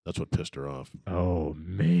 That's what pissed her off Oh,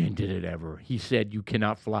 man, did it ever. He said you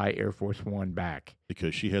cannot fly Air Force One back.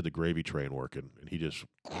 because she had the gravy train working and he just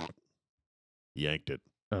yanked it.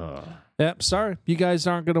 Yep, sorry. You guys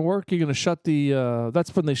aren't going to work. You're going to shut the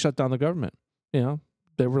that's when they shut down the government. You know,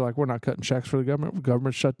 they were like, we're not cutting checks for the government. The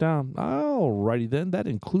government shut down. All righty then. That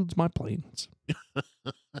includes my planes.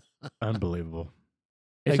 Unbelievable.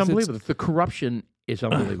 It's Like, it's- unbelievable. The corruption is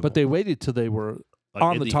unbelievable. But they waited till they were Like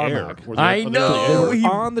on in the air. tarmac. Were they I up in the know. they air? were he-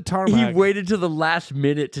 on the he tarmac. waited to the last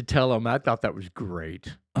minute to tell him. I thought that was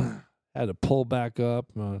great. Had to pull back up.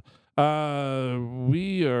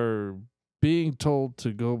 We are being told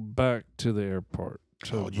to go back to the airport.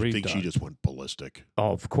 Oh, do you think she just went ballistic?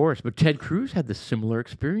 Oh, of course. But Ted Cruz had the similar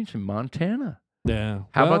experience in Montana. Yeah.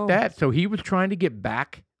 How Well, about that? So he was trying to get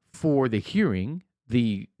back for the hearing,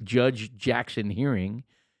 the Judge Jackson hearing,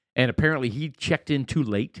 and apparently he checked in too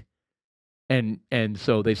late. And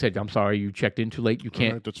so they said, "I'm sorry, you checked in too late. You All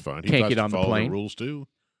can't." right, that's fine. He can't tries get to on the follow plane. rules too.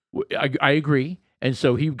 I agree. And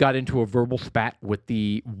so he got into a verbal spat with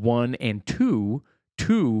the 1 and 2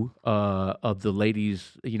 of the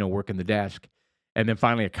ladies, working the desk, and then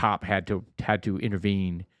finally a cop had to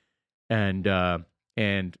intervene, and I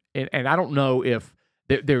don't know if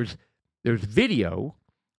there's video,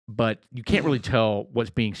 but you can't really tell what's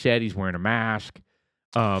being said. He's wearing a mask,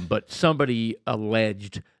 but somebody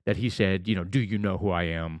alleged that he said, "Do you know who I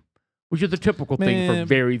am?" Which is the typical thing for Man.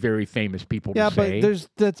 very, very famous people Yeah, to say. but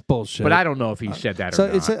that's bullshit. But I don't know if he said that So or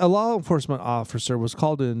not. it's a law enforcement officer was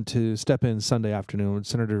called in to step in Sunday afternoon when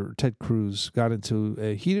Senator Ted Cruz got into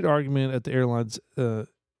a heated argument at the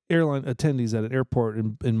airline attendees at an airport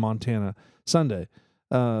in Montana Sunday.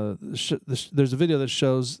 There's a video that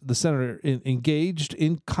shows the senator engaged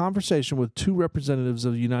in conversation with 2 representatives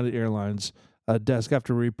of United Airlines desk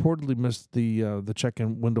after he reportedly missed the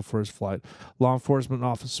check-in window for his flight. Law enforcement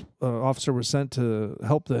officer was sent to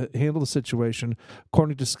help handle the situation,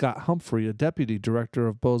 according to Scott Humphrey, a deputy director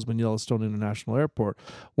of Bozeman Yellowstone International Airport.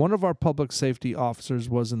 One of our public safety officers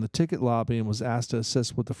was in the ticket lobby and was asked to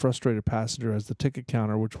assist with the frustrated passenger as the ticket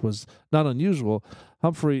counter, which was not unusual.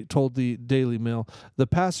 Humphrey told the Daily Mail the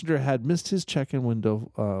passenger had missed his check-in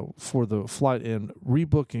window for the flight, and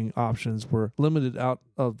rebooking options were limited out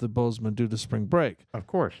of the Bozeman due to spring break. Of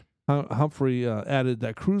course. Humphrey added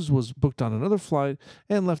that Cruz was booked on another flight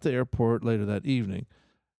and left the airport later that evening.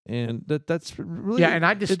 And that's really... Yeah, and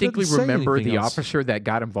I it distinctly doesn't say remember anything the else. officer that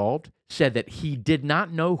got involved said that he did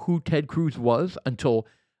not know who Ted Cruz was until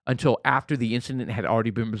after the incident had already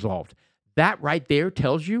been resolved. That right there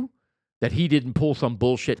tells you that he didn't pull some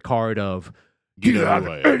bullshit card of, "Do you have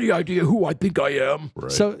any idea who I think I am?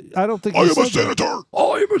 Right. So I don't think I he am a said that. senator.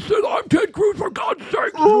 I am a senator. I'm Ted Cruz, for God's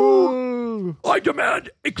sake. I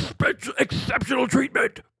demand exceptional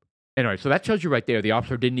treatment." Anyway, so that tells you right there the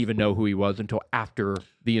officer didn't even know who he was until after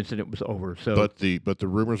the incident was over. So, But the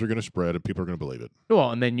rumors are going to spread and people are going to believe it.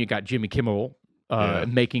 well, and then you got Jimmy Kimmel Yeah.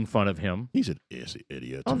 making fun of him. He's an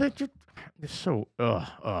idiot. Oh, they're so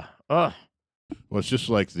Well, it's just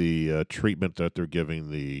like the treatment that they're giving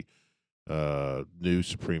the new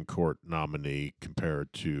Supreme Court nominee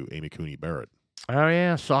compared to Amy Coney Barrett. Oh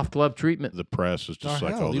yeah, soft glove treatment. The press is just Oh,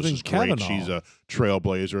 like, hell, "Oh, this even is great. Kavanaugh. She's a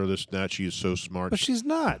trailblazer. This and that. She is so smart But she's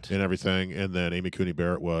not. and everything." And then Amy Coney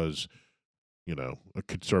Barrett was, a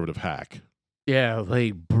conservative hack. Yeah, they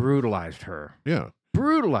brutalized her. Yeah.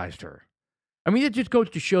 Brutalized her. I mean, it just goes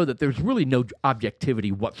to show that there's really no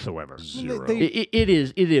objectivity whatsoever. Zero. It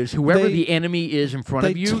is. Whoever They- the enemy is in front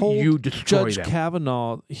They of you, told you destroy Judge them.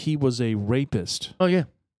 Kavanaugh he was a rapist. Oh yeah.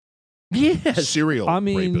 Yes. Serial I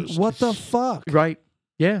mean, rapist. what the fuck? Right.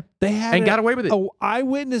 Yeah. They had And got away with it. an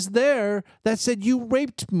eyewitness there that said you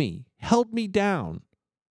raped me, held me down.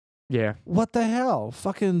 Yeah. What the hell?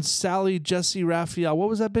 Fucking Sally Jesse Raphael. What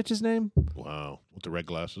was that bitch's name? Wow. With the red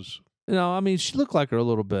glasses. I mean, she looked like her a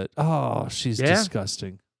little bit. Oh, she's Yeah.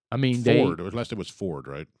 disgusting. I mean, Ford. Her last name was Ford,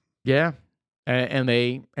 right? Yeah, and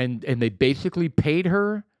they basically paid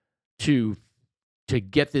her to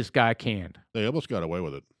get this guy canned. They almost got away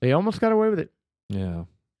with it. They almost got away with it. Yeah.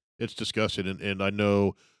 It's disgusting. And I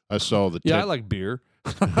know I saw the Yeah, I Ted, like beer.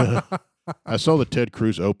 I saw the Ted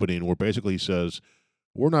Cruz opening where basically he says,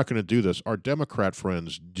 "We're not going to do this. Our Democrat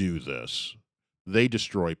friends do this. They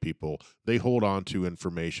destroy people. They hold on to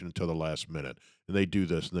information until the last minute, and they do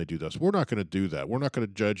this and they do this. We're not going to do that. We're not going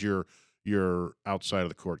to judge your outside of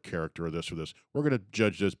the court character or this or this. We're going to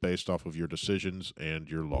judge this based off of your decisions and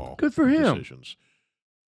your law. Good for him. Decisions."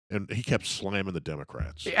 And he kept slamming the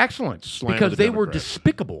Democrats. Excellent, Slamming because the they were Democrats.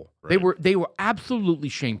 despicable. Right. They were absolutely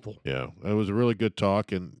shameful. Yeah, it was a really good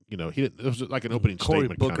talk, and he didn't. It was like an opening Cory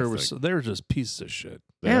statement. Booker kind of was. thing. They were just pieces of shit.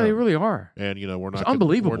 Yeah, they really are. And we're not. It's gonna-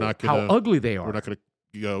 unbelievable We're not how gonna, ugly they are. We're not going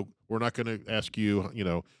to We're not going to ask you.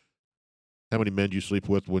 How many men you sleep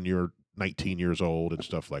with when you're 19 years old and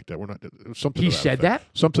stuff like that. We're not. Something. He to that said effect.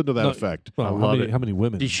 that? Something to that No, effect. Well, I how love many, it. how many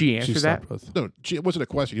women Did she answer that? slept with? No, it wasn't a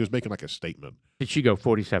question. He was making like a statement. Did she go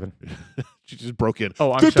 47? She just broke in.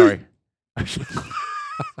 Oh, I'm 50. sorry.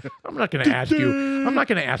 I'm not going to ask you. I'm not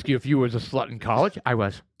going to ask you if you was a slut in college. I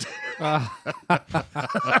was. I'm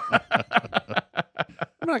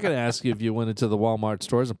not going to ask you if you went into the Walmart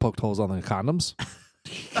stores and poked holes on the condoms.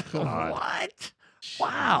 What?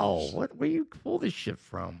 Wow. Where you pull this shit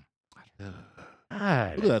from?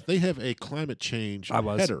 God. Look at that. They have a climate change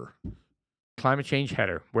header. Climate change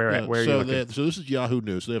header. Where are you so looking? so this is Yahoo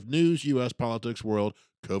News. They have news, U.S. politics, world,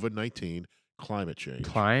 COVID-19, climate change.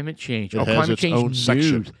 Climate change. It has Climate its change own news.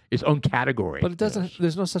 section. Its own category. But it doesn't.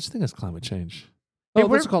 There's no such thing as climate change. Hey,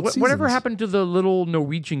 What's it called? whatever Seasons. happened to the little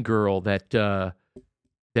Norwegian girl that Greta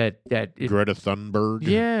Thunberg.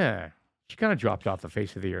 yeah, she kind of dropped off the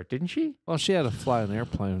face of the earth, didn't she? Well, she had to fly an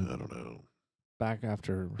airplane I don't know. back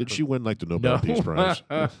after. Did she win like the Nobel Peace Prize?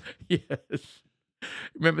 Yes.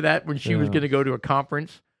 Remember that when she was Yeah. going to go to a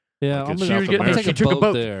conference? Yeah, Like I'm in gonna South I'm gonna America. take She took a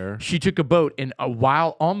boat. there. She took a boat, and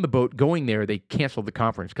while on the boat going there, they canceled the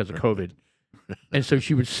conference because of COVID. And so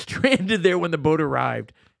she was stranded there when the boat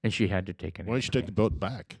arrived, and she had to take an Why didn't she take the boat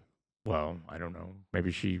back? Well, I don't know.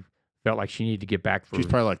 Maybe she felt like she needed to get back for She's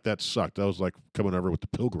probably like, that sucked. That was like coming over with the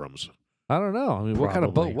Pilgrims. I don't know. I mean, what kind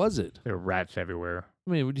of boat Probably. was it? there were rats everywhere.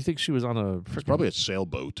 I mean, would you think she was on a? It's probably a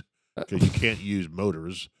sailboat because you can't use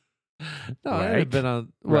motors. No, it Right. had been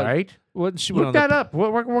on. What, Right? What she went Look on that the, up.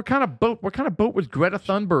 What kind of boat? What kind of boat was Greta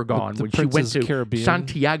Thunberg on the when she went Princess to Caribbean?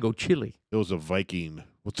 Santiago, Chile? It was a Viking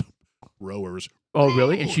with the rowers. Oh,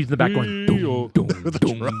 really? And she's in the back going, doom, doom, With the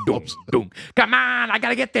doom, doom, drums. doom. Come on, I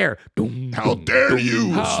gotta get there. Doom, How doom, dare doom, you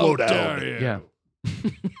doom. slow down? Yeah.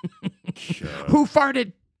 God. Who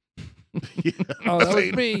farted? Oh, that was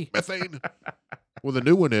Methane. me. Methane. Well, the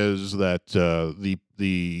new one is that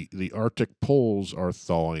the Arctic poles are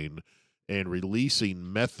thawing and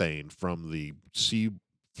releasing methane from the sea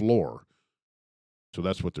floor. So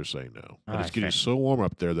that's what they're saying now. And Ah, it's getting okay. so warm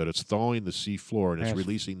up there that it's thawing the sea floor and it's That's-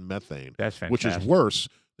 releasing methane, That's fantastic. which is worse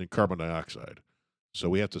than carbon dioxide. So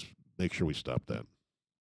we have to make sure we stop that.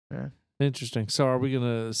 Interesting. So, are we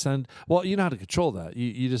gonna send? Well, you know how to control that.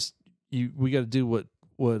 We got to do what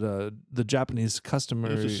the Japanese It's a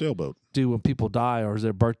customary sailboat. do when people die or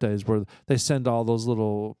their birthdays, where they send all those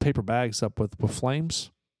little paper bags up with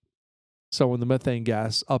flames. So when the methane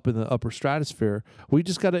gas up in the upper stratosphere, we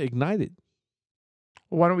just got to ignite it.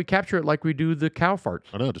 Why don't we capture it like we do the cow farts?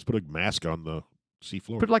 I know. Just put a mask on the sea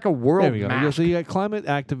floor. Put like a There world we go. mask. So you got climate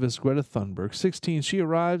activist Greta Thunberg, 16. She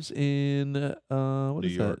arrives in what New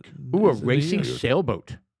is York. that? Ooh, a Is it New racing York?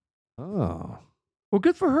 sailboat. Oh, Well,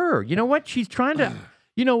 good for her. You know what? She's trying to.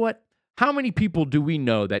 You know what? How many people do we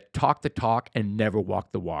know that talk the talk and never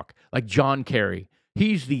walk the walk? Like John Kerry.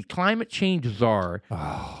 He's the climate change czar,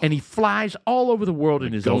 oh. and he flies all over the world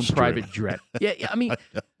in his own Gulfstream. private jet. Yeah, I mean,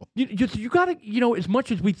 you got to, as much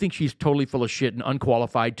as we think she's totally full of shit and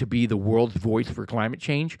unqualified to be the world's voice for climate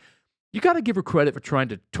change, you got to give her credit for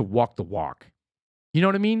trying to walk the walk. You know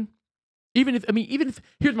what I mean? Even if,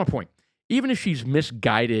 here's my point. Even if she's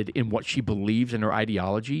misguided in what she believes in her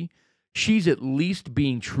ideology, she's at least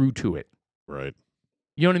being true to it. Right.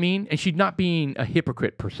 You know what I mean? And she's not being a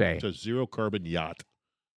hypocrite per se. It's a zero carbon yacht.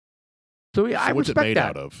 So yeah, So I what's it respect made that.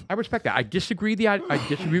 out of? I respect that. I disagree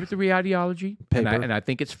with the ideology, and Paper. I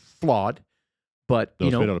think it's flawed. But No,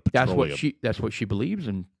 it's made out of that's what petroleum. that's what she believes,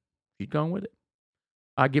 and she's gone with it.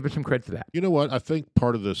 I give her some credit for that. You know what? I think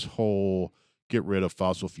part of this whole get rid of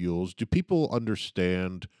fossil fuels, do people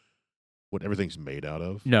understand what everything's made out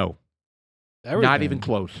of? No, not Everything. even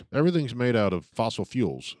close. Everything's made out of fossil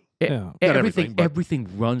fuels. Yeah. Not everything, but- Everything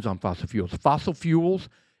runs on fossil fuels. Fossil fuels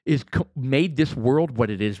made this world what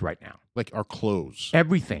it is right now. Like our clothes,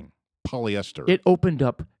 Everything. polyester. It opened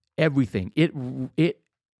up everything. It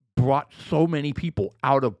brought so many people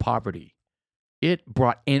out of poverty. It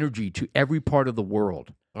brought energy to every part of the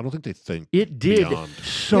world. I don't think they think. It did Beyond.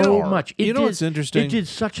 so You know- much. you know did, what's interesting? It did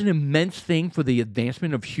such an immense thing for the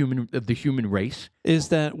advancement of the human race Is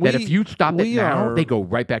that that if you stop it we now, are- they go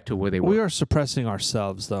right back to where they were. we are suppressing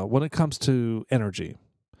ourselves though when it comes to energy.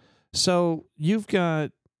 So you've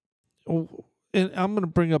got, and I'm going to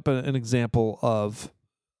bring up an example of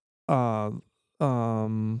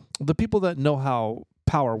the people that know how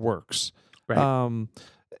power works. Right.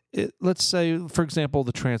 Let's say, for example,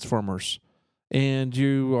 the transformers, and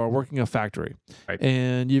you are working a factory, Right.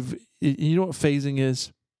 and you know what phasing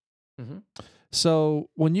is. Mhm. So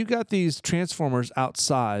when you got these transformers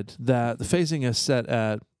outside, that the phasing is set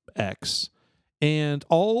at X, and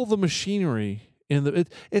all the machinery in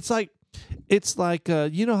it's like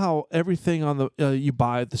you know how everything on the you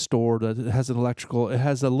buy at the store that it has an electrical, it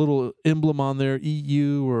has a little emblem on there,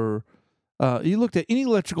 EU, or you looked at any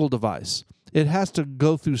electrical device, it has to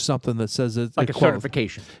go through something that says it's like a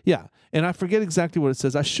certification. Yeah, and I forget exactly what it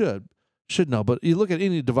says. I should should know, but you look at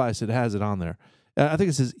any device, it has it on there. I think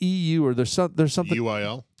it says EU or there's something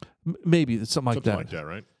UIL, maybe it's something something that. like that,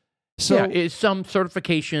 right? So yeah, it's some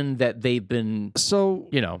certification that they've been, so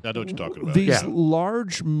you know. I know what you're talking about. these Yeah.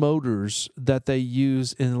 large motors that they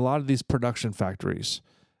use in a lot of these production factories,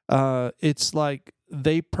 it's like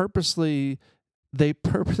they purposely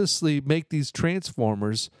make these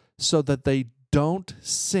transformers so that they don't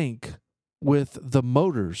sync with the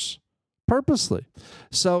motors purposely.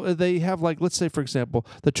 So they have, like, let's say for example,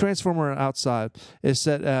 the transformer outside is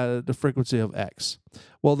set at the frequency of X.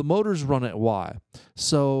 Well, the motors run at Y.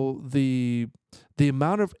 So the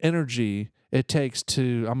amount of energy it takes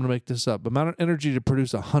to, I'm going to make this up, amount of energy to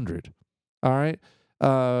produce 100. All right.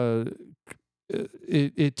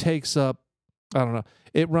 It takes up, I don't know,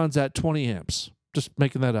 it runs at 20 amps. Just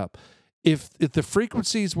making that up. If the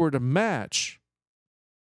frequencies were to match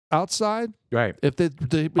outside, Right. if they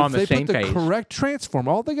On the put same the phase. correct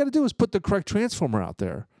transformer, all they got to do is put the correct transformer out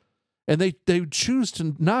there. And they choose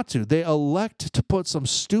to not to. They elect to put some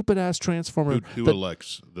stupid ass transformer. Who that-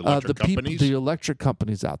 elects the electric the people, companies, the electric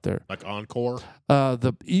companies out there, like Encore?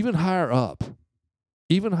 the even higher up.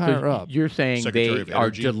 So you're saying Secretary they of are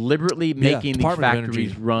Energy? deliberately making these Department of factories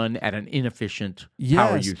Energy. run at an inefficient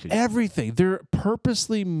power Yes, usage. everything. They're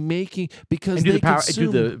purposely making because And do they the power,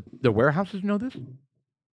 consume. do the warehouses know this?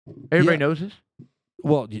 Everybody Yeah. knows this?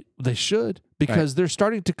 Well, they should, because they're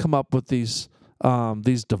starting to come up with these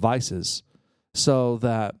devices so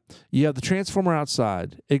that you have the transformer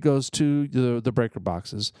outside. It goes to the breaker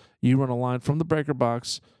boxes. You run a line from the breaker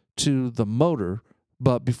box to the motor,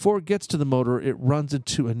 but before it gets to the motor, it runs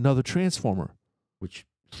into another transformer Which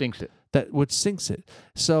sinks it. which syncs it.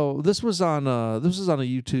 So this was on a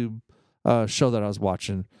YouTube show that I was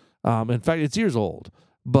watching. In fact, it's years old,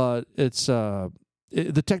 but it's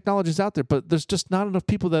the technology's out there, but there's just not enough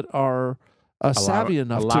people that are savvy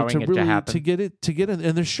enough allowing to it to really happen. to get in,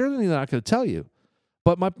 and they're surely not going to tell you.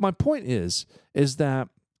 But my point is that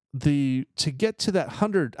to get to that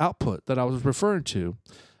 100 output that I was referring to,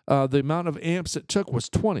 the amount of amps it took was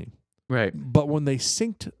 20. Right. But when they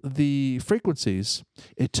synced the frequencies,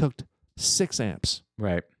 it took 6 amps.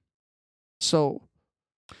 Right. So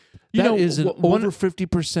You that know, is an one- over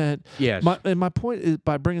 50%. Yes. My point is,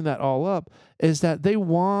 by bringing that all up, is that they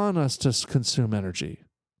want us to consume energy.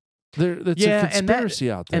 It's Yeah, a conspiracy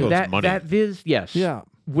out there. and Well, it's money. that is, yes. Yeah.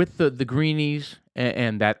 With the greenies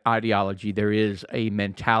and that ideology, there is a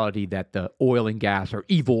mentality that the oil and gas are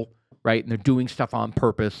evil, right? And they're doing stuff on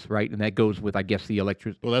purpose, right? And that goes with, I guess, the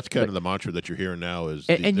electric. Well, that's kind of the mantra that you're hearing now is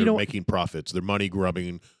And you they're know- making profits. They're money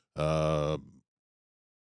grubbing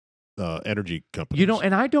energy companies. You know,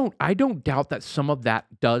 and I don't doubt that some of that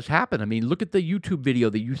does happen. I mean, look at the YouTube video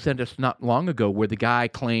that you sent us not long ago, where the guy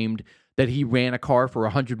claimed that he ran a car for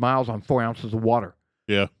 100 miles on 4 ounces of water.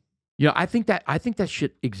 Yeah. You know, I think that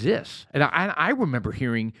shit exists, and I remember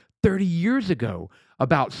hearing 30 years ago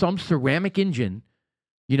about some ceramic engine,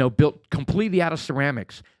 you know, built completely out of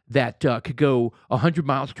ceramics that could go 100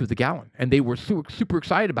 miles to the gallon, and they were super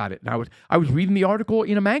excited about it. And I was reading the article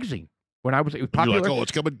in a magazine when it was You're popular. like, oh,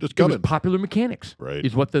 it's coming. It's It was coming. Popular Mechanics, Right.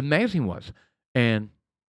 is what the magazine was, and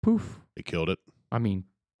poof. They killed it. I mean,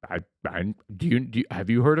 do you have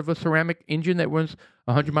you heard of a ceramic engine that runs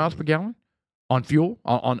 100 miles per gallon on fuel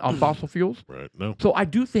on fossil fuels? Right. No. So I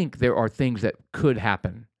do think there are things that could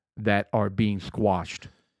happen that are being squashed,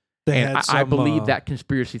 They and had I some, believe that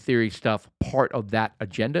conspiracy theory stuff, part of that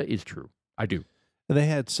agenda, is true. I do. they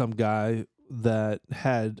had some guy that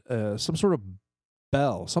had some sort of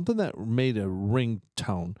bell, something that made a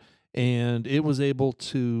ringtone, and it was able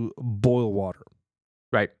to boil water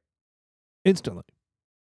Right. instantly.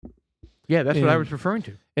 Yeah, that's what I And- was referring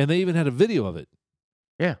to. And they even had a video of it.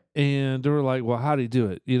 Yeah. And they were like, well, how did he do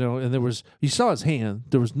it? You know, and you saw his hand.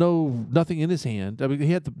 There was nothing in his hand. I mean,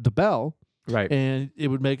 he had the bell, Right. and it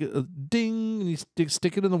would make a ding, and he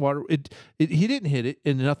stick it in the water. He didn't hit it,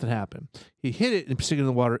 and nothing happened. He hit it and stick it in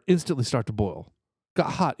the water, instantly start to boil.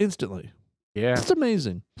 Got hot instantly. Yeah, It's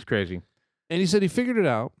amazing. it's crazy. And he said he figured it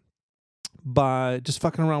out by just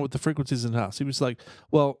fucking around with the frequencies in the house. He was like,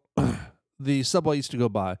 well, the subway used to go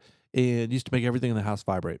by and used to make everything in the house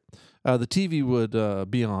vibrate. The TV would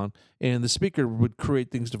be on, and the speaker would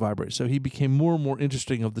create things to vibrate. So he became more and more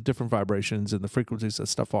interesting of the different vibrations and the frequencies that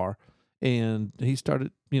stuff are. And he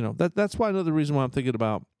started, you know, that's why another reason why I'm thinking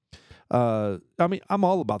about, I mean, I'm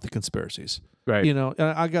all about the conspiracies. Right. You know, and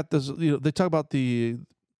I got this, you know, they talk about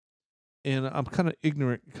and I'm kind of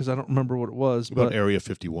ignorant because I don't remember what it was. What about But Area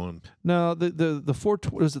 51? no, the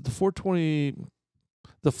 420, is it the 420,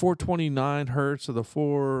 the 429 hertz or the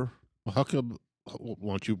 4? Well, how come?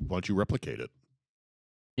 Why don't you replicate it?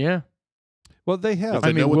 Yeah. Well, they If have. they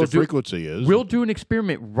I mean, know what we'll the do- frequency is. We'll do an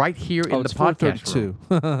experiment right here in the it's podcast room.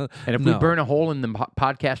 4:32. And if No. we burn a hole in the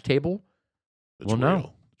podcast table, it's we'll real.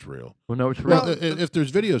 know. It's real. we'll know it's real. Well, if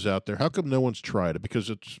there's videos out there, how come no one's tried it? Because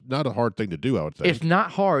it's not a hard thing to do, I would think. It's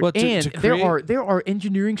not hard, Well, and to there are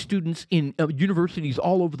engineering students in universities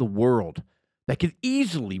all over the world that could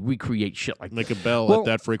easily recreate shit like Make this. a bell Well- at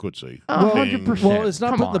that frequency. 100%. Well, it's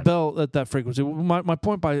not Come putting the on. bell at that frequency. My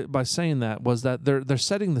point by saying that was that they're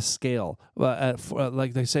setting the scale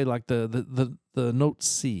like they say, like the note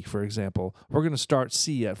C, for example. We're going to start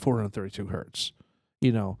C at 432 hertz.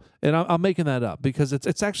 You know, and I'm making that up because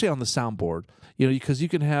it's actually on the soundboard. You know, because you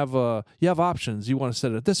can have you have options. You want to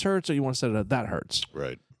set it at this hertz or you want to set it at that hertz.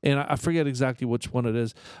 Right. And I forget exactly which one it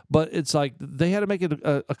is, but it's like they had to make it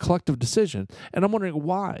a collective decision, and I'm wondering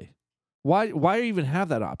why. Why even have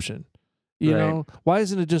that option? You Right. know, why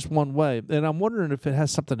isn't it just one way? And I'm wondering if it has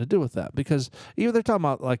something to do with that, because even they're talking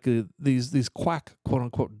about like these quack quote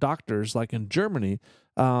unquote doctors, like in Germany,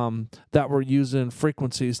 that were using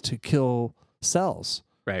frequencies to kill cells,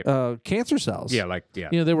 Right. cancer cells. Yeah. You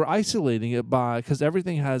know, they were isolating it because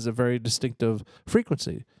everything has a very distinctive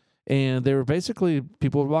frequency. And they were basically,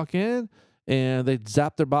 people would walk in and they'd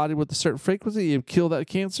zap their body with a certain frequency, you'd kill that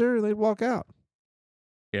cancer, and they'd walk out.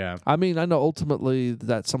 Yeah. I mean, I know ultimately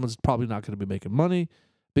that someone's probably not going to be making money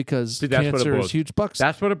because See, that's what it cancer boils- is huge bucks.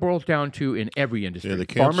 That's what it boils down to in every industry. Yeah, the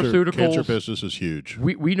cancer Pharmaceuticals. business is huge.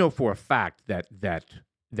 We know for a fact that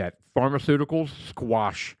pharmaceuticals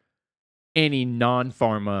squash any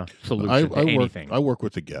non-pharma solution to anything. I work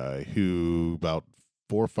with a guy who about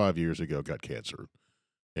 4 or 5 years ago got cancer,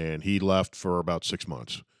 and he left for about 6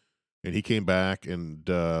 months, and he came back, and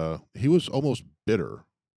he was almost bitter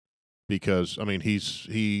because I mean he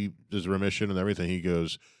is remission and everything. He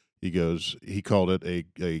called it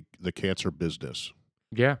the cancer business.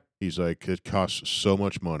 Yeah. He's like, it costs so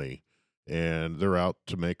much money, and they're out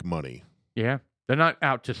to make money. Yeah. They're not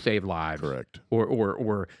out to save lives. Correct.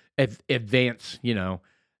 Or advance, you know.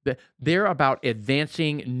 They're about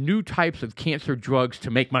advancing new types of cancer drugs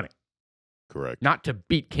to make money, Correct. not to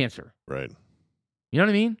beat cancer. Right. You know what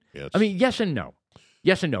I mean? Yes. I mean, yes and no.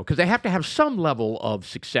 Yes and no, because they have to have some level of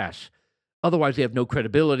success. Otherwise, they have no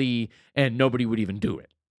credibility, and nobody would even do it.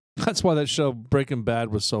 That's why that show Breaking Bad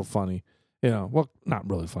was so funny. You know, well, not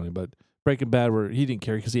really funny, but Breaking Bad, where he didn't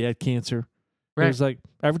care because he had cancer. He Right. was like,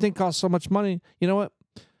 everything costs so much money. You know what?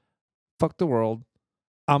 Fuck the world.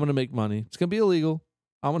 I'm going to make money. It's going to be illegal.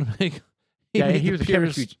 I'm going to make. Yeah, made he the was a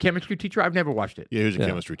purest- chemistry teacher. I've never watched it. Yeah, he was a Yeah.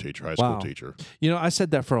 chemistry teacher, high Wow. school teacher. You know, I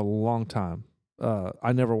said that for a long time.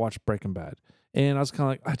 I never watched Breaking Bad. And I was kind of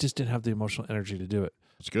like, I just didn't have the emotional energy to do it.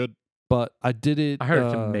 It's good. But I did it. I heard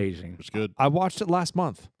it's amazing. It's good. I watched it last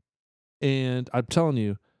month. And I'm telling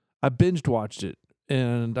you, I binged watched it.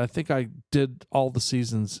 And I think I did all the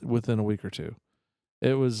seasons within a week or two.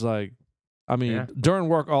 It was like, I mean, Yeah. during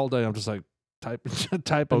work all day, I'm just like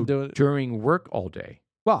typing, doing it. During work all day.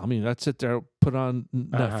 Well, I mean, I'd sit there, put on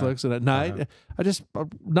Netflix, and at night, I just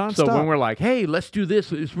nonstop. So when we're like, hey, let's do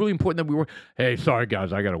this, it's really important that we work. Hey, sorry,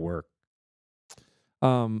 guys, I got to work.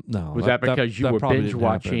 no. Was that because you that were probably binge didn't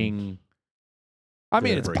happen. watching? I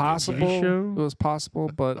mean, the it's Breaking Bad possible. show? It was possible,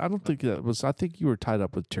 but I don't think that was. I think you were tied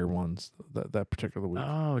up with tier ones that particular week.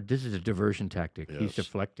 Oh, this is a diversion tactic. He's Yes.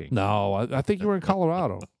 deflecting. No, I think you were in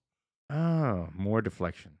Colorado. Oh, more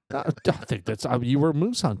deflection. I think that's you were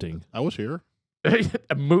moose hunting. I was here.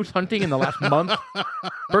 Moose hunting in the last month?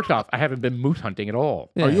 First off, I haven't been moose hunting at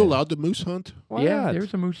all. Yeah. Are you allowed to moose hunt? Why yeah, not?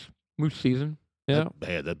 there's a moose season. Yeah,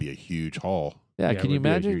 Man, that'd be a huge haul. yeah. Yeah, Can it you would be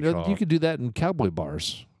a imagine? huge You haul. could do that in cowboy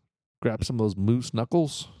bars. Grab some of those moose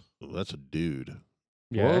knuckles. Oh, that's a dude.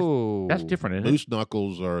 Yeah, that's- Whoa, that's different, isn't it? Moose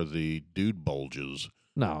knuckles are the dude bulges.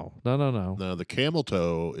 No. Now, the camel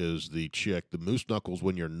toe is the chick. The moose knuckles,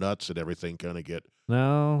 when your nuts and everything kind of get.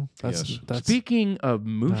 No, that's Yes. that's Speaking of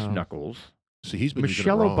moose No. knuckles, See, he's been using it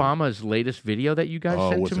Michelle wrong. Obama's latest video that you guys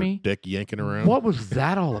sent with to her me. dick yanking around. What was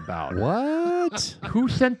that all about? what? Who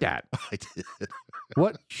sent that? I did.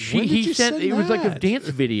 What? She, When did he you sent send it was like a that? dance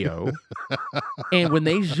video, and when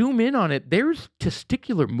they zoom in on it, there's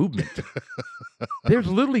testicular movement. There's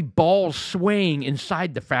literally balls swaying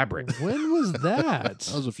inside the fabric. When was that?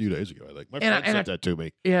 That was a few days ago, I think. My And friend I- sent that to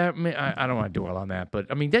me. Yeah, I don't want to dwell on that, but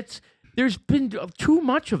I mean there's been too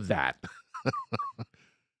much of that.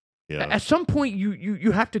 Yeah. At some point,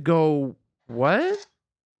 you have to go, what?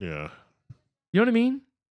 Yeah. You know what I mean?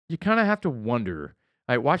 You kind of have to wonder.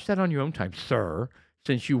 I watch that on your own time, sir.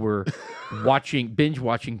 Since you were binge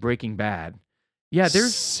watching Breaking Bad. Yeah,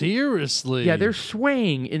 seriously. they're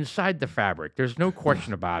swaying inside the fabric. There's no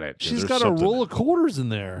question about it. She's there's got something- a roll of quarters in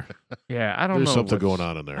there. Yeah, I don't There's know. something what's- going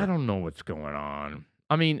on in there. I don't know what's going on.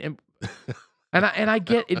 I mean, And I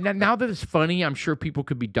get it. Now that it's funny, I'm sure people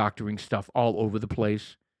could be doctoring stuff all over the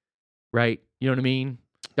place, right? You know what I mean?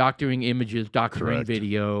 Doctoring images, doctoring Correct.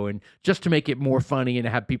 video, and just to make it more funny and to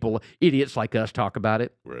have people, idiots like us, talk about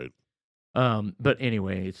it. Right. But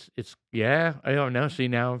anyway, it's yeah. I don't know. See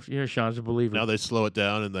now, Sean's a believer. Now they slow it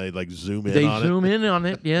down and they like zoom in They on zoom it. in on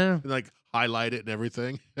it. Yeah, And like highlight it and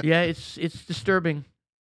everything. yeah. It's disturbing.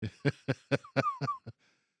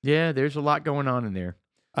 Yeah, there's a lot going on in there.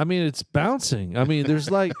 I mean, it's bouncing. I mean, there's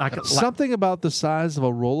like I could- something about the size of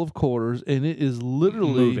a roll of quarters, and it is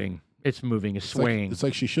literally Moving. It's moving. It's It's like, swaying. it's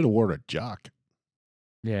like she should have worn a jock.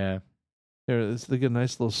 Yeah, Here, let's get a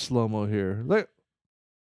nice little slow mo here. Look,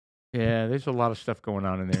 yeah. There's a lot of stuff going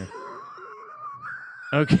on in there.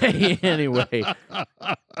 Okay. Anyway,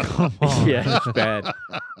 come on. yeah, it's bad.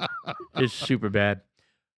 It's super bad.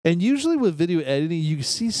 And usually with video editing, you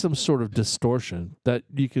see some sort of distortion that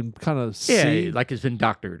you can kind of Yeah, see. like it's been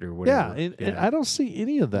doctored or Yeah, whatever. and I don't see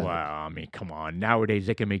any of that. Wow, I mean, come on. Nowadays,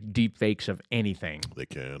 they can make deep fakes of anything. They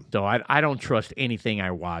can. So I don't trust anything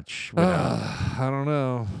I watch. Without, I don't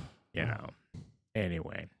know. you know.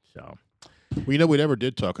 Anyway, so Well, we never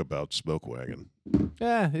did talk about Smoke Wagon.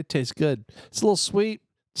 Yeah, it tastes good. It's a little sweet.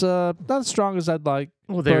 It's not as strong as I'd like.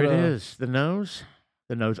 well, there But, it is. The nose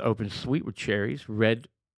opens sweet with cherries, red.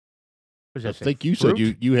 What does I that say? think you said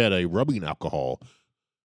Fruit? you had a rubbing alcohol,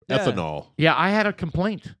 Yeah. ethanol. Yeah, I had a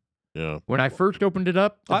complaint Yeah. when I first opened it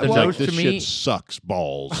up. I- The well, Like, nose this to me. shit sucks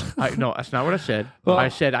balls. No, that's not what I said. Well- I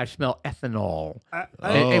said I smell ethanol. I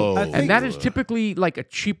Oh. think- And that is typically like a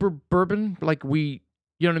cheaper bourbon, like you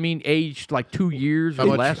know what I mean, aged like 2 years How or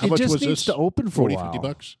much- less. how it much just was needs this? to open for 40, a while. 50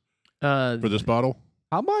 bucks Uh, for this bottle?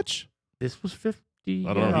 How much? this was 50.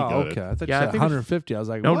 I don't know. yeah. He Oh, got it. okay. I thought Yeah, I you said think it was- 150. I was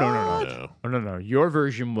like, No, what? no, no, no. No. Oh, no. Your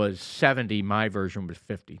version was 70. My version was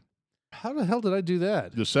 50. How the hell did I do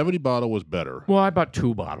that? The 70 bottle was better. Well, I bought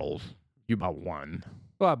 2 bottles. You bought 1.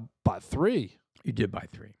 Well, I bought 3. You did buy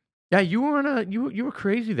 3. Yeah, you were on you were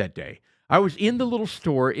crazy that day. I was in the little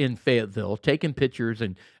store in Fayetteville taking pictures,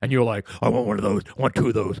 and you were like, I want one of those, I want 2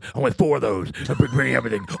 of those, I want 4 of those, bring me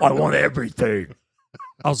everything, I want everything.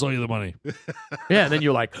 I'll sell you the money. Yeah, and then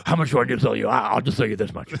you're like, how much do I need to sell you? I'll just sell you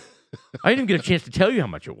this much. I didn't even get a chance to tell you how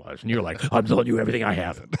much it was, and you're like, I'm selling you everything I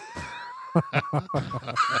have.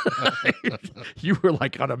 You were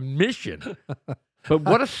like on a mission. But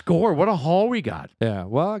what a score! What a haul we got! Yeah.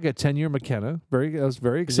 Well, I got 10-year McKenna. I was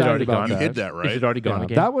very Is it already excited about gone? You that. hid that, Is right? it already gone Yeah,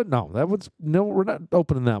 again? that would no. We're not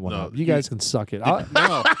opening that one No, up. You you- guys can suck it.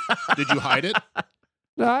 No. Did you hide it?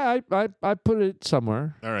 I put it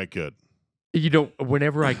somewhere. All right, good. You know,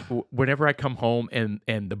 whenever I come home and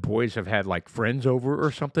the boys have had like friends over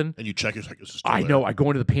or something, And you check it's like this is still I there. know I go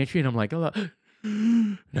into the pantry and I'm like, oh,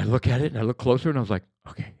 and I look at it and I look closer and I was like,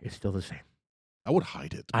 okay, it's still the same. I would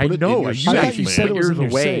hide it. I Put it in know, your you safe, I thought actually you said man. it was in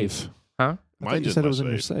years your away. safe. Huh? I thought Mine's you in said my it was in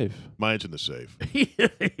your safe. safe. Mine's in the safe.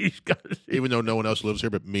 He's got Even though no one else lives here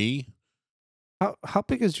but me, How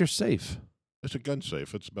big is your safe? it's a gun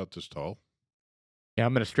safe. It's about this tall. Yeah,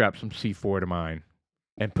 I'm gonna strap some C4 to mine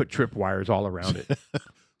and put trip wires all around it.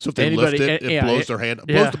 So if they Anybody- lift it, it yeah, blows it- their hand. It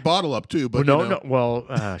yeah. blows the bottle up too. But Well, you know, no.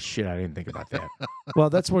 Well, shit, I didn't think about that. Well,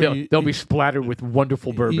 that's where They'll be splattered with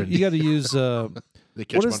wonderful bourbon. You got to use they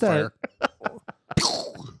catch what them is on that? fire.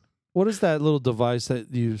 What is that little device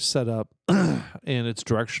that you set up and it's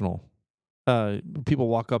directional? People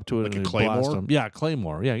walk up to it Like and a they blast claymore? them. Yeah,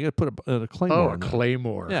 claymore. Yeah, you got to put a claymore. oh, in there.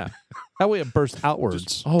 Claymore. Yeah, that way it bursts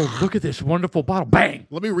outwards. Oh, look at this wonderful bottle. Bang!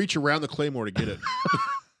 Let me reach around the claymore to get it.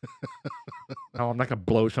 Oh, I'm not gonna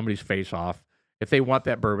blow somebody's face off. If they want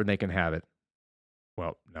that bourbon, they can have it.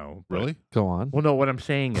 Well, no. but- Really? Go on. Well, no. What I'm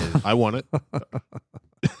saying is, I want it.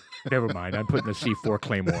 never mind. I'm putting the C4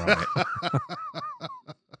 Claymore on it.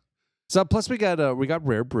 So plus we got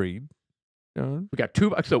rare breed. We got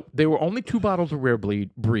 2. So there were only 2 bottles of rare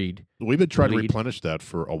breed. We've been trying to Bleed. replenish that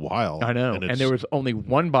for a while. I know, And, and it's- there was only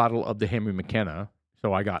 1 bottle of the Henry McKenna.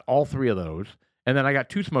 So I got all 3 of those, and then I got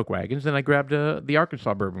 2 smoke wagons. And I grabbed the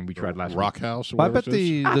Arkansas bourbon we tried last Rock House. Or Well, I whatever bet it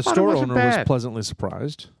is. the I thought it store wasn't owner was bad. pleasantly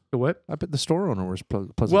surprised. week. The what? I bet the store owner was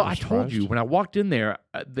pleasantly Well, I surprised. told you when I walked in there,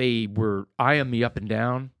 they were eyeing me up and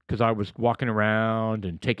down because I was walking around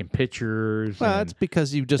and taking pictures. Well, and- that's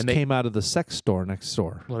because you just and they- came out of the sex store next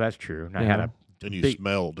door. well, that's true. And I Yeah. had And you they-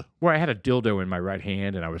 smelled. I had a dildo in my right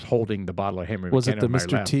hand, and I was holding the bottle of Henry Was it McKenna the in my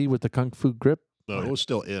Mr. left. T with the kung fu grip? No, it was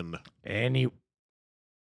still in. And he,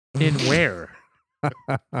 in where?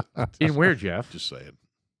 In where, Jeff? Just saying.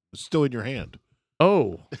 It's still in your hand.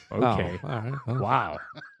 Oh, okay. Oh, all right. Well. Wow.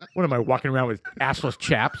 What am I walking around with assless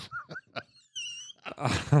chaps?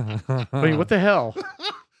 I mean, what the hell?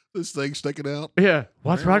 This thing sticking out. Yeah.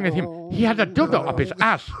 What's wrong with him? He had a dildo up his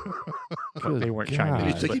ass. Well, they weren't Chinese.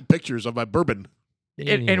 He's God. taking pictures of my bourbon.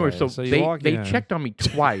 Anyway, so you they walk in. checked on me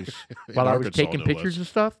twice In while I was Arkansas, taking no pictures less. and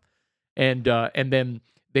stuff, and then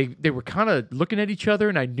they were kind of looking at each other,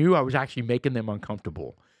 and I knew I was actually making them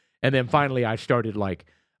uncomfortable. And then finally, I started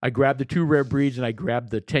I grabbed the 2 rare breeds and I grabbed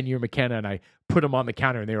the 10-year McKenna and I put them on the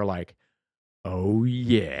counter, and they were like, "Oh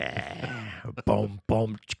yeah, boom,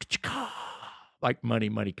 boom, chicka, like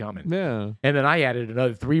money coming." Yeah. And then I added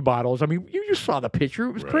another 3 bottles. I mean, you just saw the picture;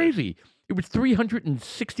 it was Right. crazy. It was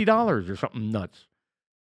 $360 or something nuts.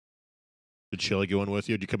 Did Shelly go in with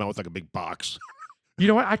you? Did you come out with like a big box? You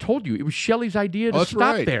know what? I told you it was Shelly's idea to Oh, that's stop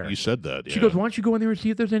right. there. You said that. She yeah. goes, "Why don't you go in there and see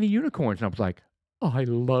if there's any unicorns?" And I was like, "I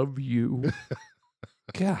love you."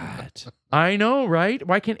 God. I know, right?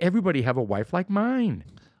 Why can't everybody have a wife like mine?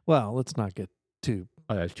 Well, let's not get too.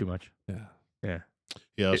 Oh, that's too much. Yeah. Yeah.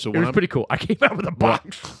 It So was when I'm, pretty cool. I came out with a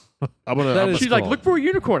box. I'm gonna. That I'm is She's like, cool. "Look for a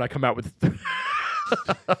unicorn." I come out with.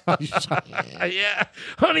 Yeah,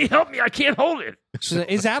 honey, help me! I can't hold it. She said,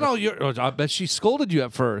 "Is that all your?" Oh, I bet she scolded you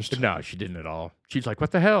at first. No, she didn't at all. She's like,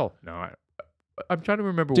 "What the hell?" No, I'm trying to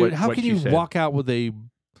remember Dude, what. how what can she you said. walk out with a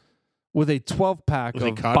 12-pack With a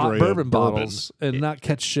of cadre of bourbon bottles bourbons. and not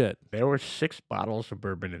catch shit? There were 6 bottles of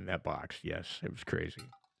bourbon in that box. Yes, it was crazy.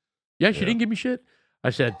 Yeah, she Yeah. didn't give me shit. I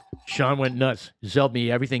said, Sean went nuts. Zelled me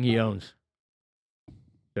everything he owns.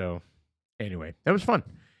 So, anyway, that was fun.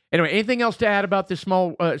 Anyway, anything else to add about this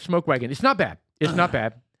small smoke wagon? It's not bad. It's not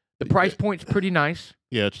bad. The price point's pretty nice.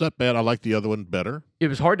 Yeah, it's not bad. I like the other one better. It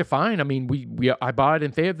was hard to find. I mean, I bought it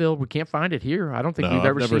in Fayetteville. We can't find it here. I don't think No, we've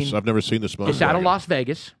ever seen. I've never seen the smoke. It's out of wagon. Las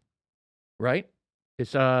Vegas, right?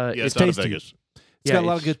 It's Yeah, It's it's out of tasty. Vegas. It's got a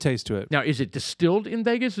lot of good taste to it. Now, is it distilled in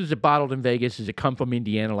Vegas? Is it bottled in Vegas? Does it come from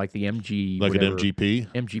Indiana, like the MG? Like whatever, an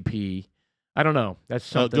MGP. MGP. I don't know. That's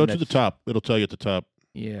something. Go to the that's- top. It'll tell you at the top.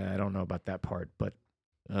 Yeah, I don't know about that part, but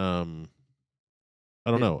I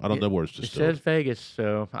don't know. I don't know where it's it distilled. says Vegas,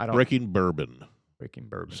 so I don't. Breaking Bourbon. Breaking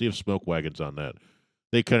bourbon. See if Smoke Wagon's on that.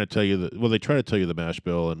 They kind of tell you they try to tell you the mash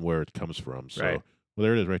bill and where it comes from. So, Right. well,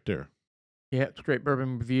 there it is right there. Yeah, straight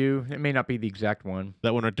bourbon review. It may not be the exact one.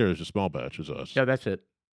 That one right there is a small batch, is us. Yeah, that's it.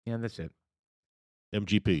 Yeah, that's it.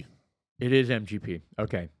 MGP. It is MGP.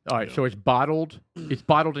 Okay. All right. Yeah. So it's bottled. It's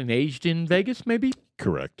bottled and aged in Vegas, maybe.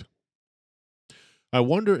 Correct. I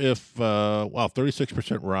wonder if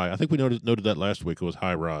 36% rye. I think we noted that last week. It was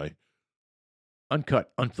high rye.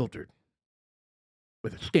 Uncut, unfiltered,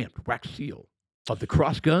 with a stamped wax seal of the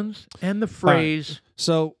cross guns and the phrase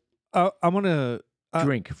So I'm gonna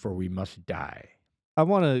 "Drink, for we must die." I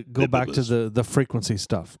want to go back to Bibulous. the frequency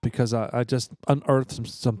stuff because I just unearthed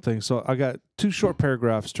some things. So I got 2 short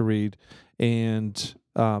paragraphs to read, and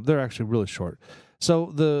they're actually really short.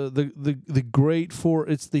 So the great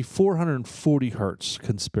it's the 440 hertz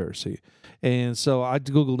conspiracy, and so I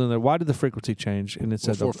googled in there, why did the frequency change? And it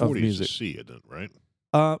said of 440 is music. a C, isn't it?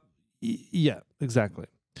 Right? Yeah, exactly.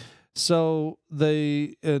 So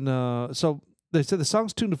they said the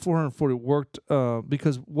song's tuned to 440 worked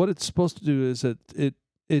because what it's supposed to do is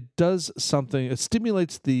it does something. It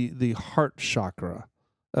stimulates the heart chakra,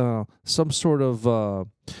 some sort of.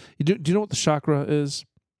 Do you know what the chakra is?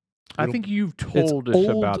 I think you've told us It's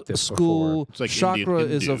about old this school It's like chakra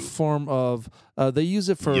Indian is a Hindu. form of. They use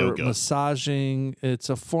it for Yoga. massaging. It's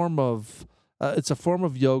a form of.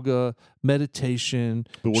 Yoga, meditation.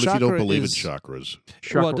 But what if you don't Chakra believe is- in chakras?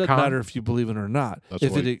 before. Well, it doesn't Chakra matter if you believe it or not. That's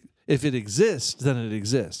If why- it exists, then it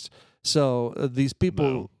exists. So these people.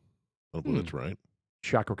 No. I don't believe that's right.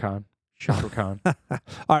 Chakra Khan. Chakra Khan. All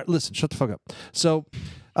right, listen, shut the fuck up. So,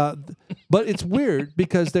 but it's weird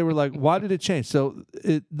because they were like, "Why did it change?" So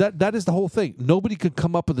that is the whole thing. Nobody could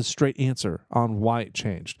come up with a straight answer on why it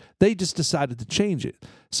changed. They just decided to change it.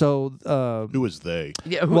 So, Who is they?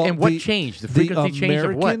 Yeah. Well, and what the- changed? The the frequency change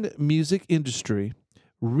of what? American music industry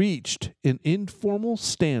reached an informal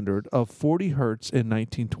standard of 40 hertz in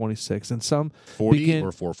 1926, and some 40 Begin-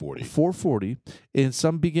 or 440? 440, and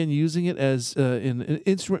some began using it as in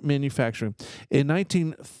instrument manufacturing. In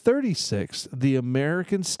 1936, the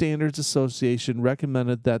American Standards Association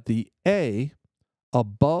recommended that the A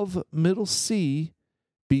above middle C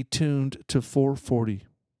be tuned to 440.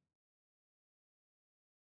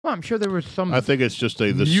 Well, I'm sure there was some. I think it's just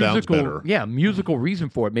this sounds better. Yeah, musical reason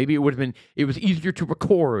for it. Maybe it would have been. It was easier to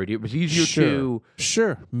record. It was easier to.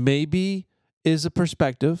 Sure, maybe is a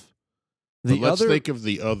perspective. But The let's other think of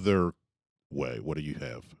the other way. What do you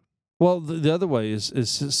have? Well, the other way is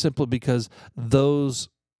simply because those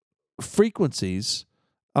frequencies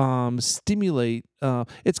stimulate.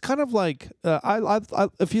 It's kind of like I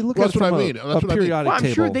if you look Well, at it that's what from I mean. a That's what I mean. periodic Well, I'm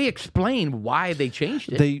table, sure they explained why they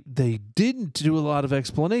changed it. they didn't do a lot of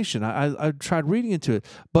explanation. I tried reading into it,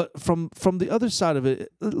 but from the other side of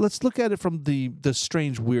it, let's look at it from the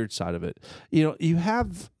strange, weird side of it. You know, you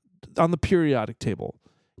have on the periodic table,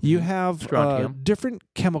 you have Strontium. different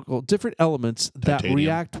elements that Titanium.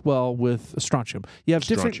 react well with strontium. You have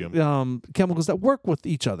different chemicals that work with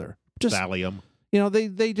each other. Just Thallium. you know,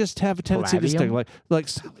 they just have a tendency to stick, Palladium? like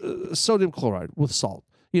sodium chloride with salt.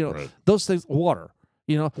 You know, Right. those things. Water.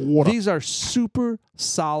 You know, Water. these are super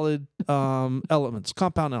solid elements,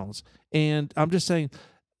 compound elements. And I'm just saying,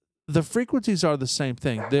 the frequencies are the same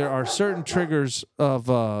thing. There are certain triggers of.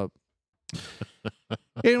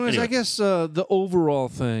 Anyways, I Anyway. guess the overall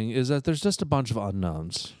thing is that there's just a bunch of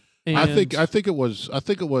unknowns. I think And- it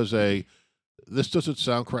was a. This doesn't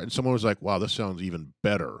sound correct. And someone was like, "Wow, this sounds even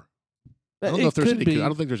better." I don't know it if there's could any. be. I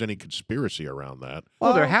don't think there's any conspiracy around that.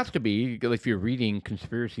 Well, there has to be if you're reading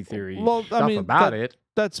conspiracy theory Well, I stuff mean, about it.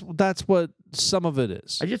 That's what some of it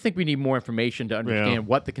is. I just think we need more information to understand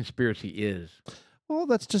what the conspiracy is. Well,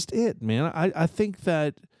 that's just it, man. I think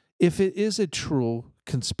that if it is a true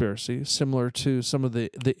conspiracy, similar to some of the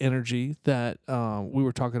energy that we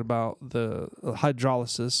were talking about, the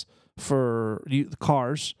hydrolysis for the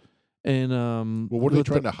cars, and Well, what are they with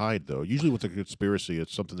trying to hide, though? Usually, with a conspiracy,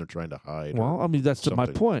 it's something they're trying to hide. Well, I mean, that's my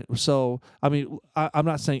something. point. So, I mean, I'm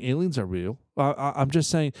not saying aliens are real. I'm just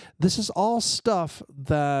saying this is all stuff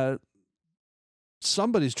that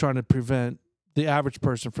somebody's trying to prevent the average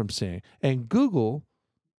person from seeing. And Google,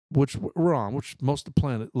 which we're on, which most of the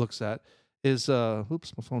planet looks at, is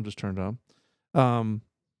oops, my phone just turned on.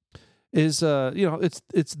 Is you know,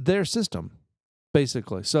 it's their system,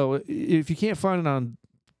 basically. So if you can't find it on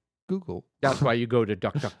Google, That's why you go to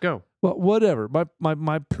DuckDuckGo. well, whatever.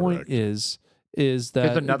 My point Correct. is that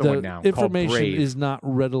There's another the one now called information Brave. is not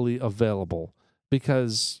readily available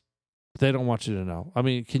because they don't want you to know. I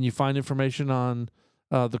mean, can you find information on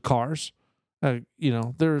the cars? You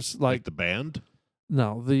know, there's like the band,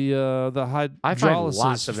 no the I find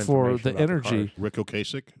lots of hydrolysis for information the about the energy cars. Rick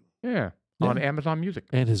Ocasek, Yeah, on Amazon Music.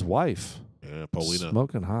 and his wife yeah, Paulina.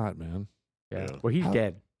 smoking hot, man. Yeah. Yeah. Well, he's How-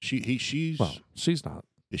 dead. She's Well, she's not.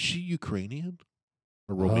 is she Ukrainian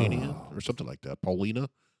or Romanian Oh. or something like that? Paulina.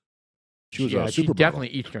 She was Yeah, a she's supermodel. definitely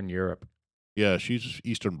Eastern Europe. Yeah, she's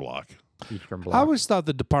Eastern Bloc. Eastern I Bloc. always thought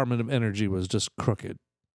the Department of Energy was just crooked.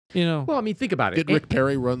 You know, Well, I mean, think about it. Did Rick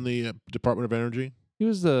Perry run the Department of Energy he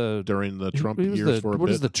was the during the Trump he was years the, for a what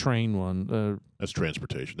bit? is the train one? That's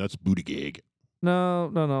transportation. That's Bootygig. No.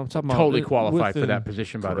 I'm talking about Totally qualified for within- that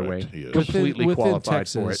position, by the way. Correct, he is. Completely within qualified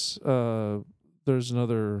for it. Texas, there's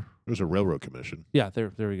another. There's a railroad commission. Yeah,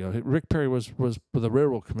 there we go. Rick Perry was the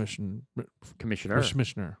railroad commissioner.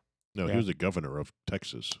 Commissioner. No, Yeah. he was the governor of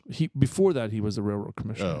Texas. He before that he was the railroad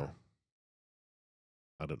commissioner. Oh,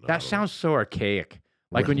 I don't know. I That don't sounds so archaic.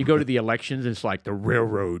 Like when you go to the elections, it's like the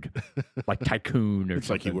railroad, like tycoon or It's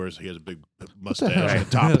like he something. has a big hell? mustache and a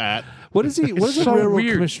top hat. What does he? What does It's the so railroad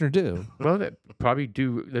weird. commissioner do? Well, that probably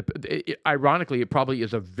do. Ironically, it probably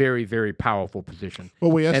is a very, very powerful position.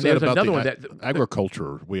 Well, we asked And that there's about another the one that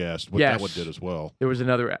agriculture. We asked what Yes. that one did as well. there was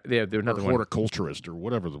another. Yeah, there was Or another one. horticulturist or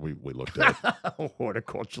whatever that we looked at.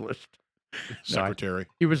 Horticulturalist. Secretary.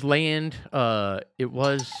 It was land. It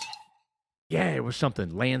was. Yeah, it was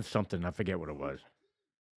something. Land something. I forget what it was.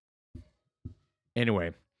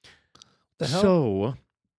 Anyway, The hell?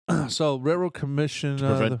 so So railroad commission. To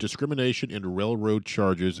prevent discrimination in railroad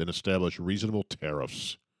charges and establish reasonable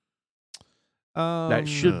tariffs. that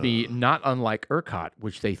should be not unlike ERCOT,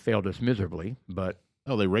 which they failed us miserably. But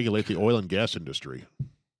Oh, they regulate the oil and gas industry.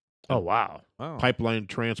 oh wow, Wow. Pipeline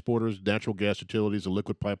transporters, natural gas utilities, the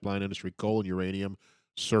liquid pipeline industry, coal and uranium,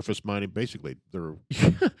 surface mining. Basically, they're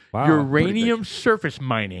Wow. uranium surface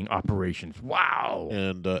mining operations. Wow.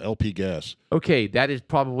 and LP gas. Okay, that is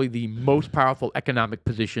probably the most powerful economic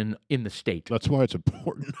position in the state. That's why it's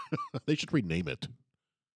important. They should rename it.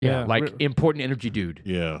 Yeah, like re- important energy dude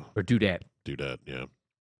Yeah, or dudette. do that. Yeah.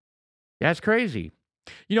 That's crazy.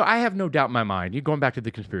 You know, I have no doubt in my mind. You're going back to the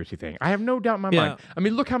conspiracy thing. I have no doubt in my Yeah. mind. I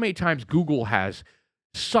mean, look how many times Google has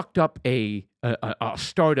sucked up a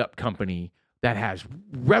startup company that has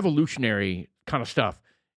revolutionary kind of stuff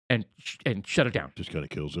and shut it down. Just kind of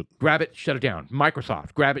kills it. Grab it, shut it down.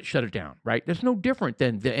 Microsoft, grab it, shut it down. Right? That's no different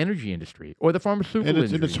than the energy industry or the pharmaceutical And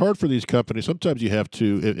industry. it's hard for these companies. Sometimes you have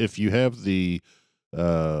to, if you have the,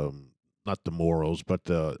 not the morals, but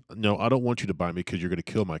no, I don't want you to buy me because you're going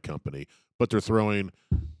to kill my company. But they're throwing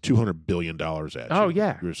 $200 billion at you. Oh,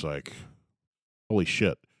 yeah. You're just like, holy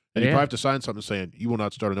shit. And you Yeah. probably have to sign something saying you will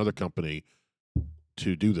not start another company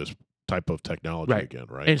to do this type of technology Right. again,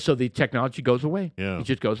 right? And so the technology goes away. yeah. It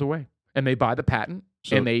just goes away. And they buy the patent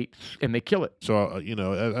So, and they kill it. so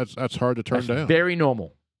that's hard to turn That's down. very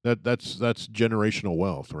normal. That's generational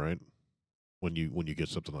wealth, right? When you get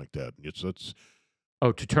something like that, it's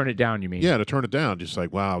Oh, to turn it down, you mean? yeah, to turn it down. Just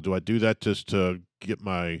like, wow, do I do that just to get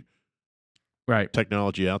my Right.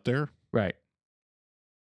 technology out there? Right.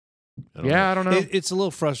 I don't know. I don't know. It's a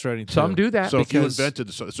little frustrating. Too. Some do that. So if you because-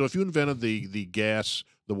 invented the gas,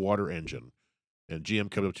 the water engine, and GM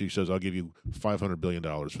comes up to you and says, "I'll give you $500 billion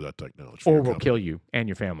for that technology," for or your will company. kill you and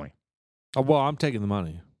your family. Well, I'm taking the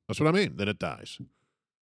money. That's what I mean. Then it dies.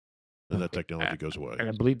 Then that technology goes away. And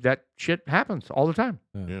I believe that shit happens all the time.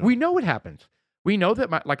 Yeah. We know it happens. We know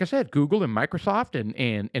that, like I said, Google and Microsoft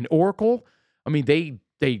and Oracle. I mean, they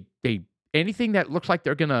anything that looks like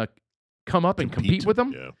they're gonna come up and compete with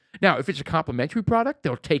them. Yeah. Now, if it's a complementary product,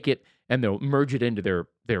 they'll take it and they'll merge it into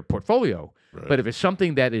their portfolio. Right. But if it's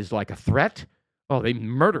something that is like a threat, oh, they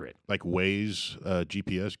murder it. Like Waze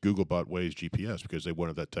GPS, Google bought Waze GPS because they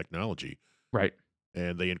wanted that technology, Right.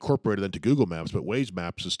 and they incorporated it into Google Maps. But Waze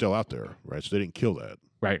Maps is still out there, right? So they didn't kill that.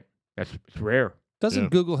 Right. It's rare. Doesn't Yeah.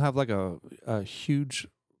 Google have like a huge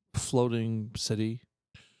floating city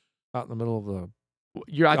out in the middle of the?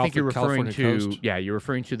 I think Off you're the referring California to coast? you're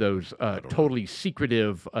referring to those don't know. totally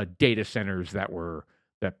secretive data centers that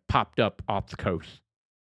popped up off the coast.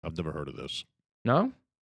 I've never heard of this. No,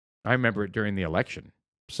 I remember it during the election.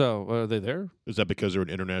 So are they there? Is that because they're in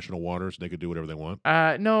international waters and they could do whatever they want?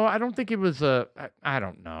 No, I don't think it was I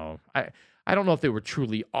don't know. I don't know if they were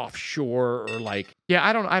truly offshore or like. Yeah,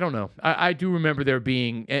 I don't know. I do remember there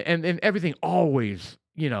being and everything always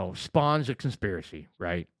spawns a conspiracy,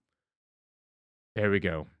 right? There we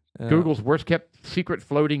go. Google's worst kept secret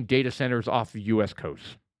floating data centers off the U.S.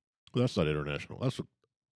 coast. Well, that's not international. That's what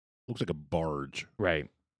looks like a barge. Right.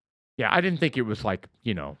 Yeah, I didn't think it was like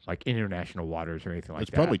like international waters or anything like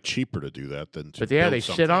It's that. probably cheaper to do that than to. But yeah, build they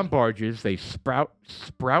sit on something. barges. They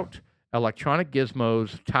sprout electronic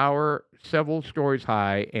gizmos, tower several stories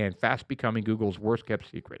high, and fast becoming Google's worst kept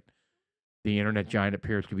secret. The internet giant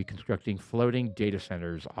appears to be constructing floating data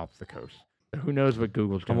centers off the coast. Who knows what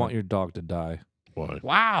Google's I doing? want your dog to die. Why?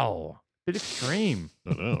 Wow, bit extreme.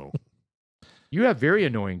 I know. You have very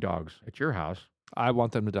annoying dogs at your house. I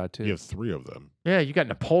want them to die too. You have 3 of them. Yeah, you got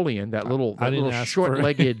Napoleon, that little ask for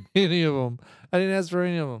short-legged any of them. I didn't ask for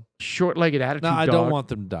any of them. short-legged attitude No, I dog. don't want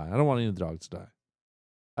them to die. I don't want any of the dogs to die.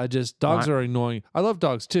 Dogs are annoying. I love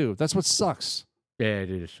dogs too. That's what sucks. Yeah, it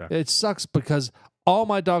is. Suck. It sucks because all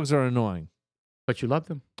my dogs are annoying. But you love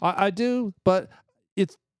them. I do, but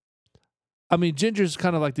Ginger's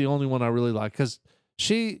kind of like the only one I really like because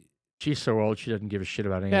she's so old she doesn't give a shit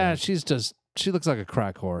about anything. she looks like a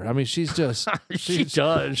crack whore. I mean, she's just she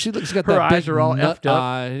does. She looks got Her that eyes big are all nut effed up.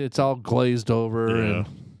 eye. It's all glazed over. Yeah.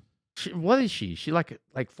 And What is she? She like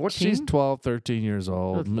 14? she's 12, 13 years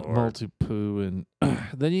old, Good Lord. multi-poo. And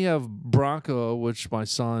then you have Bronco, which my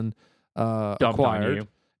son Dumped on acquired. you.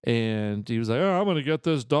 And he was like, "Oh, I'm going to get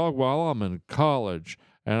this dog while I'm in college,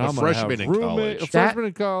 and A I'm going to have freshman in roommate, college. a freshman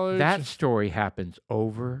in college." That story happens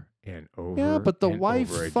over and over. Yeah, but the and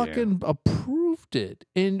wife over again. fucking approved it,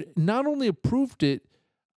 and not only approved it,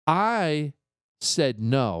 I said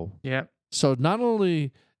no. Yeah. So not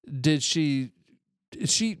only did she,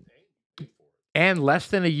 And less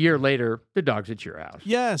than a year later, the dog's at your house.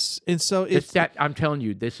 yes, and so It's that I'm telling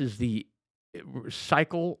you, this is the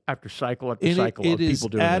cycle after cycle after and cycle it of people is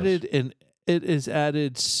doing added, this. and it is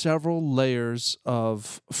added several layers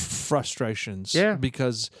of frustrations. Yeah.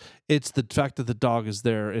 because it's the fact that the dog is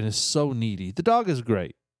there and is so needy. The dog is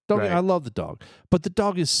great. Right. I love the dog, but the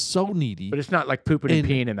dog is so needy. But it's not like pooping and And-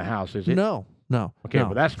 peeing in the house, is it? No. Okay, no.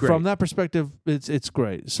 well, that's great. From that perspective, it's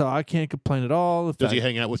great. So I can't complain at all. The Does he fact-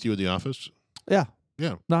 hang out with you in the office? Yeah.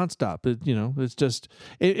 Yeah. Nonstop. It's just,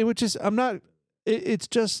 it would just, it's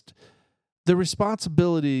just the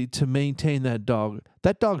responsibility to maintain that dog.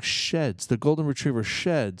 That dog sheds, the golden retriever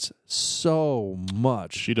sheds so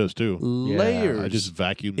much. She does too. Layers I just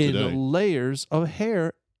vacuumed in today. layers of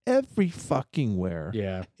hair every fucking where.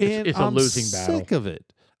 Yeah. And It's a I'm losing battle. sick of it.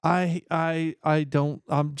 I don't,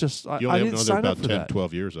 I'm just, You I only have didn't another sign about up for 10, that.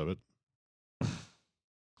 12 years of it.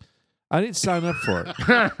 I didn't sign up for it.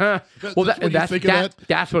 Well, That's what you think of that?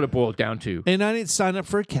 that's what it boils down to. And I didn't sign up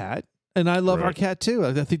for a cat. And I love our Right. cat too.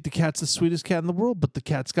 I think the cat's the sweetest cat in the world, but the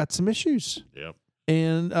cat's got some issues. Yep.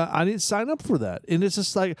 And I didn't sign up for that. And it's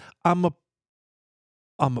just like I'm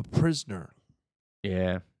a prisoner,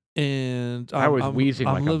 Yeah. and I was I'm, wheezing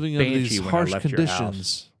I'm like a living under banshee these when I harsh left your house.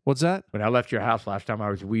 conditions. What's that? When I left your house last time, I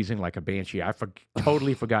was wheezing like a banshee. I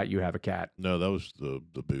totally forgot you have a cat. No, that was the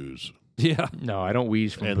booze Yeah. No, I don't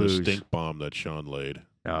wheeze from and booze. the stink bomb that Sean laid.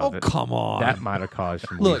 No, Oh, come on. that might have caused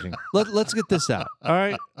some Look, wheezing. let's get this out. All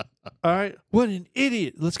right. All right. What an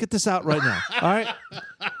idiot. Let's get this out right now. All right.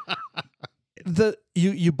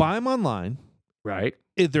 You buy them online. Right?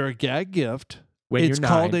 They're a gag gift. When It's you're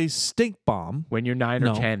called 9. a stink bomb. When you're 9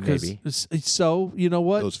 or 10, 'cause maybe. So you know That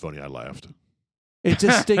what? was funny. I laughed. It's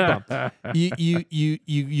a stink bomb.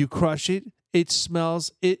 You crush it. It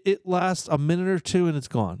smells. It lasts a minute or two and it's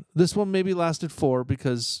gone. This one maybe lasted 4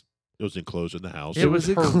 because It was enclosed in the house. It was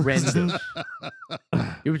was horrendous.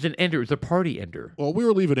 It was an ender. It was a party ender. Well, we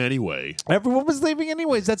were leaving anyway. everyone was leaving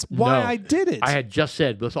anyways. That's why No. I did it. I had just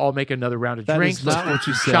said, let's all make another round of That drinks. is not what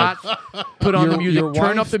you said. Shots. Put on the Your- music. your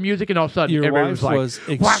Turn up wife- the music, and all of a sudden, Your everybody wife was like, was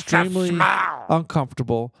 "What's that extremely smell?"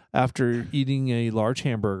 uncomfortable after eating a large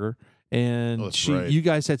hamburger, and Oh, that's right. you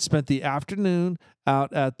guys had spent the afternoon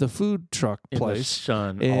out at the food truck in the place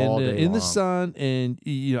sun and all day in the long. sun, and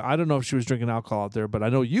I don't know if she was drinking alcohol out there, but I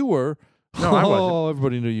know you were. No, I wasn't. Oh,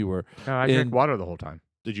 everybody knew you were. No, I drank and- water the whole time.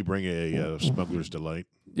 Did you bring a smuggler's delight?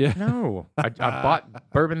 Yeah. No, I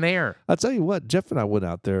bought bourbon there. I'll tell you what, Jeff and I went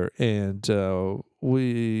out there and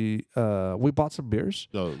we bought some beers.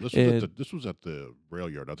 No, this was, And- this was at the rail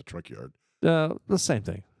yard, not the truck yard. The same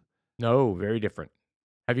thing. No, very different.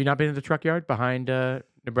 Have you not been to the truck yard behind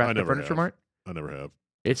Nebraska never Furniture have. Mart? I never have.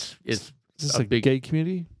 It's Is this a a big- gay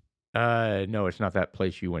community? no, it's not that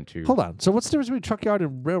place you went to. Hold on. So what's the difference between truck yard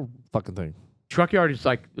and rail fucking thing? Truck yard is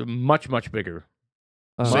like much bigger.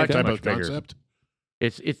 Same Much, type much of bigger. concept.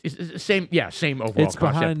 It's the same same overall It's concept.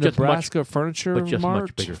 behind just much- Nebraska Furniture but just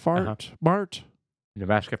much Mart. bigger. Mart.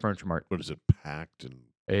 Nebraska Furniture Mart. What is it? Packed and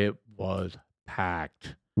It was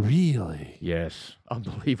packed. Really? Yes,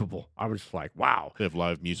 unbelievable. I was just like, wow. they have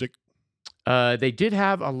live music. They did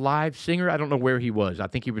have a live singer. I don't know where he was. I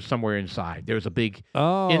think he was somewhere inside. There was a big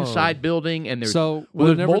Oh. inside building, and there's So well,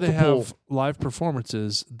 there's whenever they multiple- have live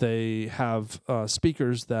performances, they have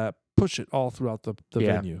speakers that push it all throughout the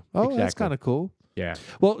Yeah, venue. Oh, that's exactly. kind of cool. yeah,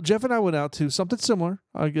 Well, Jeff and I went out to something similar.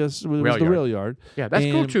 I guess it was Rail the yard. rail yard. yeah. That's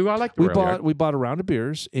cool And too. I like the We rail bought yard. we bought a round of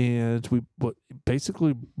beers and we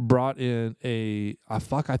basically brought in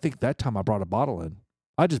I think that time I brought a bottle in.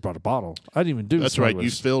 I just brought a bottle. I didn't even do. That's right. You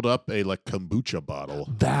smuggler's. filled up a kombucha bottle.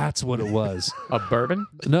 That's what it was. A bourbon.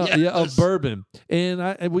 No, yeah, a Yes. bourbon,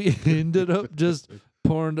 and we ended up just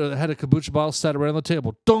pouring. Had a kombucha bottle sat around the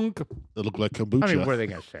table. Dunk. It looked like I kombucha. mean, what are they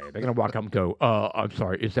gonna say? They're gonna walk up and go, I'm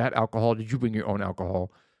sorry. Is that alcohol? Did you bring your own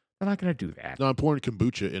alcohol?" They're not gonna do that. No, I'm pouring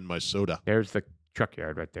kombucha in my soda. There's the truck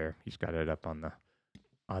yard right there. He's got it up on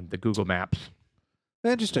the Google Maps.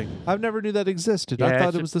 Interesting. I've never knew that existed. Yeah, I thought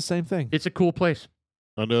it's it a- was the same thing. It's a cool place.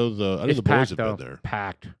 I know the It's boys packed have though. been there.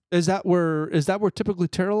 Packed. Is that where typically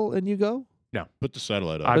Terrell and you go? Put the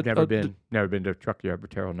satellite up. I've But, never d- been to truck yard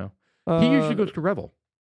with Terrell. No, he usually goes to Revel.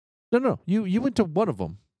 No. You went to one of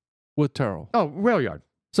them with Terrell. Oh, rail yard.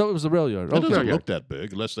 So it was the rail yard. It Okay. doesn't yeah. look that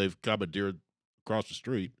big unless they've commandeered across the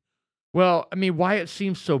street. Well, I mean, why it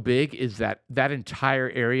seems so big is that entire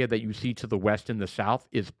area that you see to the west and the south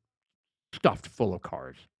is stuffed full of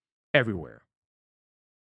cars everywhere.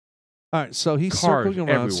 All right. So he's Cars circling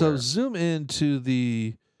around. So everywhere. zoom into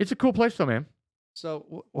the. It's a cool place, though, man.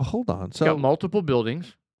 So well, hold on. It's So got multiple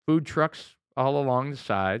buildings, food trucks all along the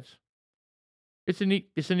sides. It's a neat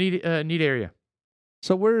area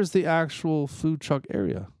so where is the actual food truck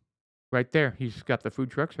area? right there. He's got the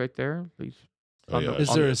food trucks right there. He's Oh, On the- yeah. Is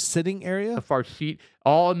on there the- a sitting area? the far seat,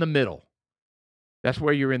 all in the middle. That's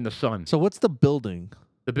where you're in the sun. So what's the building?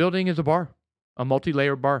 The building is a bar, a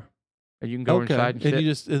multi-layer bar, and you can go inside and sit. you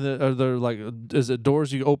just are there like is it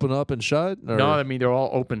doors you open up and shut? Or No, I mean they're all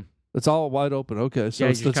open. it's all wide open. Okay, so Yeah,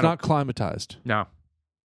 you it's just kinda- not climatized. No,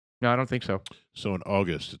 I don't think so. So in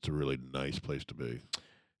August, it's a really nice place to be.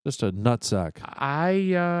 Just a nutsack.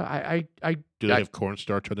 I Do they I- have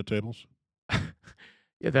cornstarch on the tables?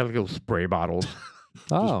 yeah, that little spray bottles.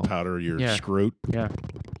 Oh, Just powder your Yeah. scrote. Yeah,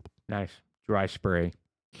 nice dry spray.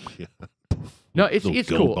 Yeah. No, it's Little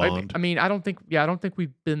cool. Gold Bond. I mean, I don't think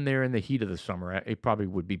we've been there in the heat of the summer. It probably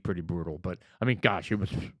would be pretty brutal, but I mean, gosh, it was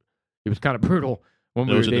kind of brutal when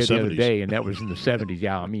It we were was in there the the other 70s. day, and that was in the 70s.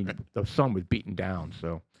 Yeah, I mean, the sun was beating down.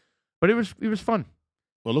 So, but it was fun.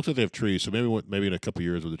 Well, it looks like they have trees, so maybe in a couple of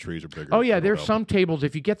years when the trees are bigger. Oh yeah, it'll there's help. some tables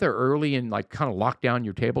if you get there early and like kind of lock down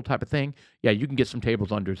your table type of thing. Yeah, you can get some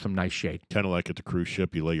tables under some nice shade. Kind of like at the cruise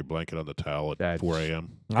ship, you lay your blanket on the towel at That's- 4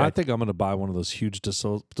 a.m. I think I'm going to buy one of those huge you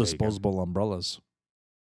go. disposable umbrellas.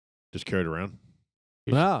 Just carry it around.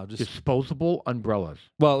 Dis- No, just Disposable umbrellas.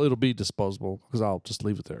 well, it'll be disposable because I'll just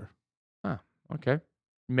leave it there. Okay,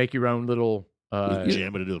 you make your own little. Just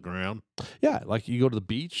jam it into the ground. Yeah, like you go to the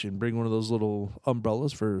beach and bring one of those little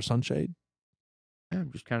umbrellas for sunshade.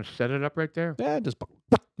 Just kind of set it up right there. Yeah, just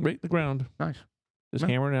right in the ground. Nice. Just No,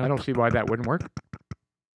 hammer it out. I don't see why that wouldn't work.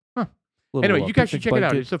 Little, Anyway, you guys should picnic check it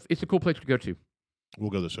out. blanket. It's a cool place to go to. We'll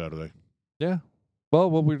go this Saturday. Yeah. Well,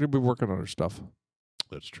 we're gonna be working on our stuff.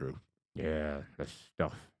 That's true. Yeah, that's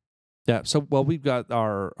stuff. Yeah. So, we've got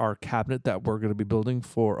our cabinet that we're going to be building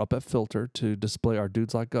for up at Filter to display our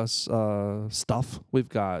Dudes Like Us stuff. We've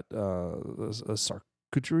got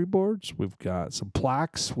charcuterie boards. We've got some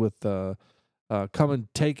plaques with come and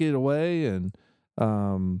take it away and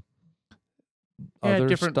other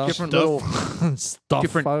different stuff. little stuff.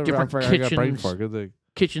 different I got brain kitchens. fart. Good thing.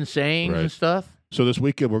 kitchen sayings Right. and stuff. So this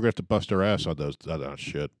weekend we're gonna have to bust our ass on that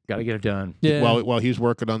shit. Got to get it done. Yeah. While he's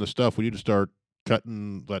working on the stuff, we need to start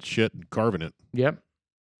cutting that shit and carving it. Yep.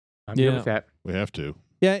 I'm Yeah. good with that. We have to.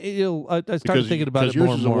 Yeah, I started thinking about it yours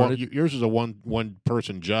more is and more. yours is a one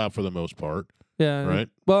person job for the most part, Yeah. right?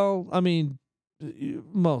 Well, I mean,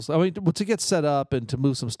 to get set up and to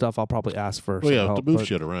move some stuff, I'll probably ask for Well, some yeah, help, to move but-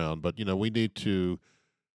 shit around, but we need to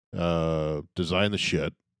design the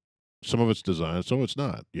shit. Some of it's designed, some of it's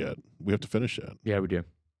not yet. We have to finish that Yeah, we do.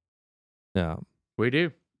 Yeah. We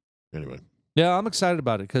do. anyway. Yeah, I'm excited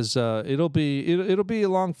about it because it'll be a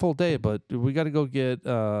long full day, but we got to go get.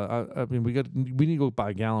 We need to go buy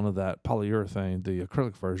a gallon of that polyurethane, the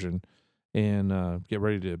acrylic version, and get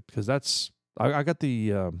ready to because that's I got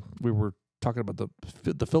the. We were talking about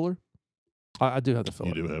the filler. I do have the filler.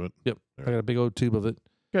 You do have it. Yep, All I got a big old tube of it.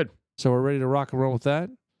 Good. So we're ready to rock and roll with that,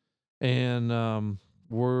 and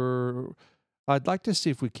I'd like to see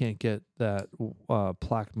if we can't get that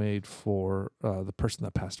plaque made for the person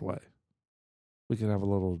that passed away. We can have a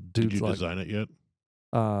little Did dude you like, design it yet?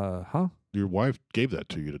 huh? Your wife gave that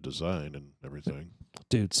to you to design and everything.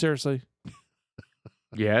 Dude, seriously,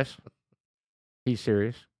 Yes. He's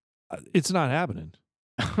serious. it's not happening.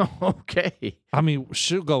 Okay. I mean,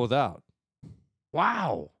 she'll go without.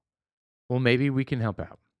 Wow. Well, maybe we can help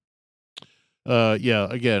out. Yeah.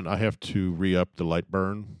 Again, I have to re-up the light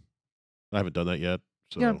burn. I haven't done that yet.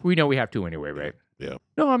 So Yeah, we know we have to anyway, right? Yeah.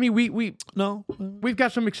 No, I mean we've No,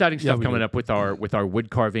 got some exciting Yeah, stuff we coming do. up with our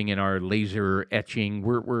wood carving and our laser etching.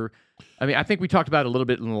 I think we talked about it a little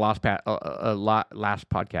bit in the last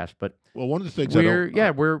podcast, but Well, one of the things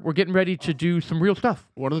we're getting ready to do some real stuff,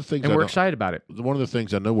 one of the things and I we're don't- excited about it. one of the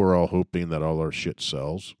things I know we're all hoping that all our shit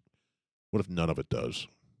sells. What if none of it does?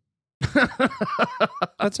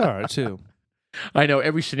 that's all right too. I know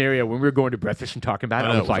every scenario when we were going to breakfast and talking about it,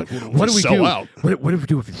 I I know, was like, it's like, what do we sell do? out? What do we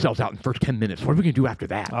do if it sells out in the first 10 minutes? What are we going to do after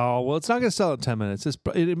that? Oh well, it's not going to sell in 10 minutes. It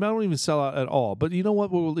might not even sell out at all. But you know what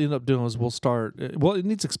we'll end up doing is we'll start. Well, it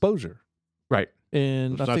needs exposure, Right.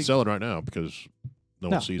 and It's I not think selling right now because no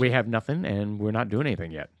No, one sees We it. have nothing, and we're not doing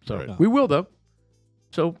anything yet. So Right. we will, though.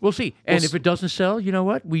 So we'll see. And We'll if it doesn't sell, you know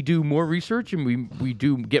what? We do more research, and we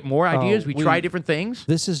do get more Oh, ideas. We try different things.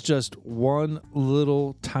 this is just one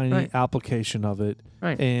little tiny Right. application of it,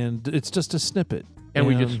 Right. and it's just a snippet. And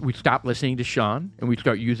we stop listening to Sean, and we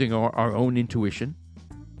start using our own intuition,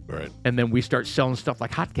 Right. and then we start selling stuff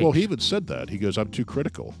like hotcakes. Well, he even said that. He goes, "I'm too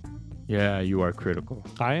critical." Yeah, you are critical.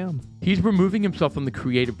 I am. He's removing himself from the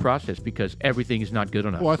creative process because everything is not good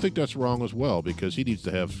enough. Well, I think that's wrong as well because he needs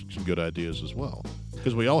to have some good ideas as well.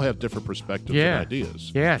 Because we all have different perspectives Yeah. and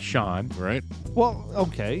ideas, Yeah, Sean. right? Well,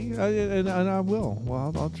 okay, and I will.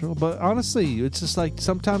 Well, I'll try. But honestly, it's just like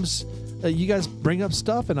sometimes you guys bring up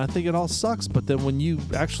stuff, and I think it all sucks. But then when you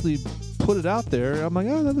actually put it out there, I'm like,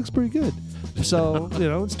 oh, that looks pretty good. So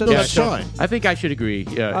instead No, of that's fine. I think I should agree.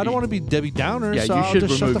 Yeah, I don't want to be Debbie Downer, Yeah, so you I'll should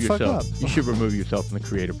just shut remove the fuck yourself. up. You should remove yourself from the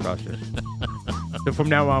creative process. So from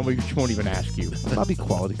now on, we just won't even ask you. I'll be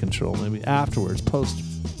quality control maybe afterwards, post.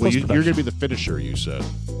 Well, you're going to post-production. be the finisher, you said.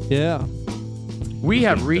 Yeah. We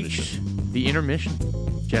have gonna finish reached the intermission,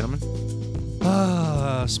 gentlemen.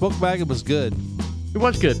 Smoked Wagon was good. It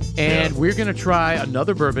was good, and Yeah. we're gonna try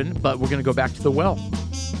another bourbon, but we're gonna go back to the well.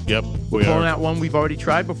 Yep, We're we pulling are. out one we've already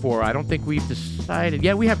tried before. I don't think we've decided.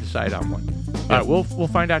 Yeah, we have decided on one. All right, we'll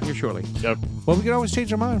find out here shortly. Yep. Well, we can always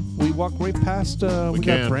change our mind. We walk right past. We got a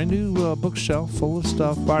can. brand new bookshelf full of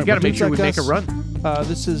stuff. All right, We got to but make sure we dudes like make a us, run.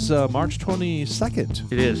 This is March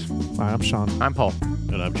 22nd. It is. All right, I'm Sean. I'm Paul.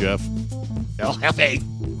 And I'm Jeff. El Jefe.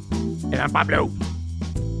 And I'm Pablo.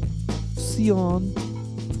 See you on.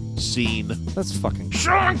 Scene. That's fucking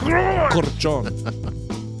Sean Croy. Corchon.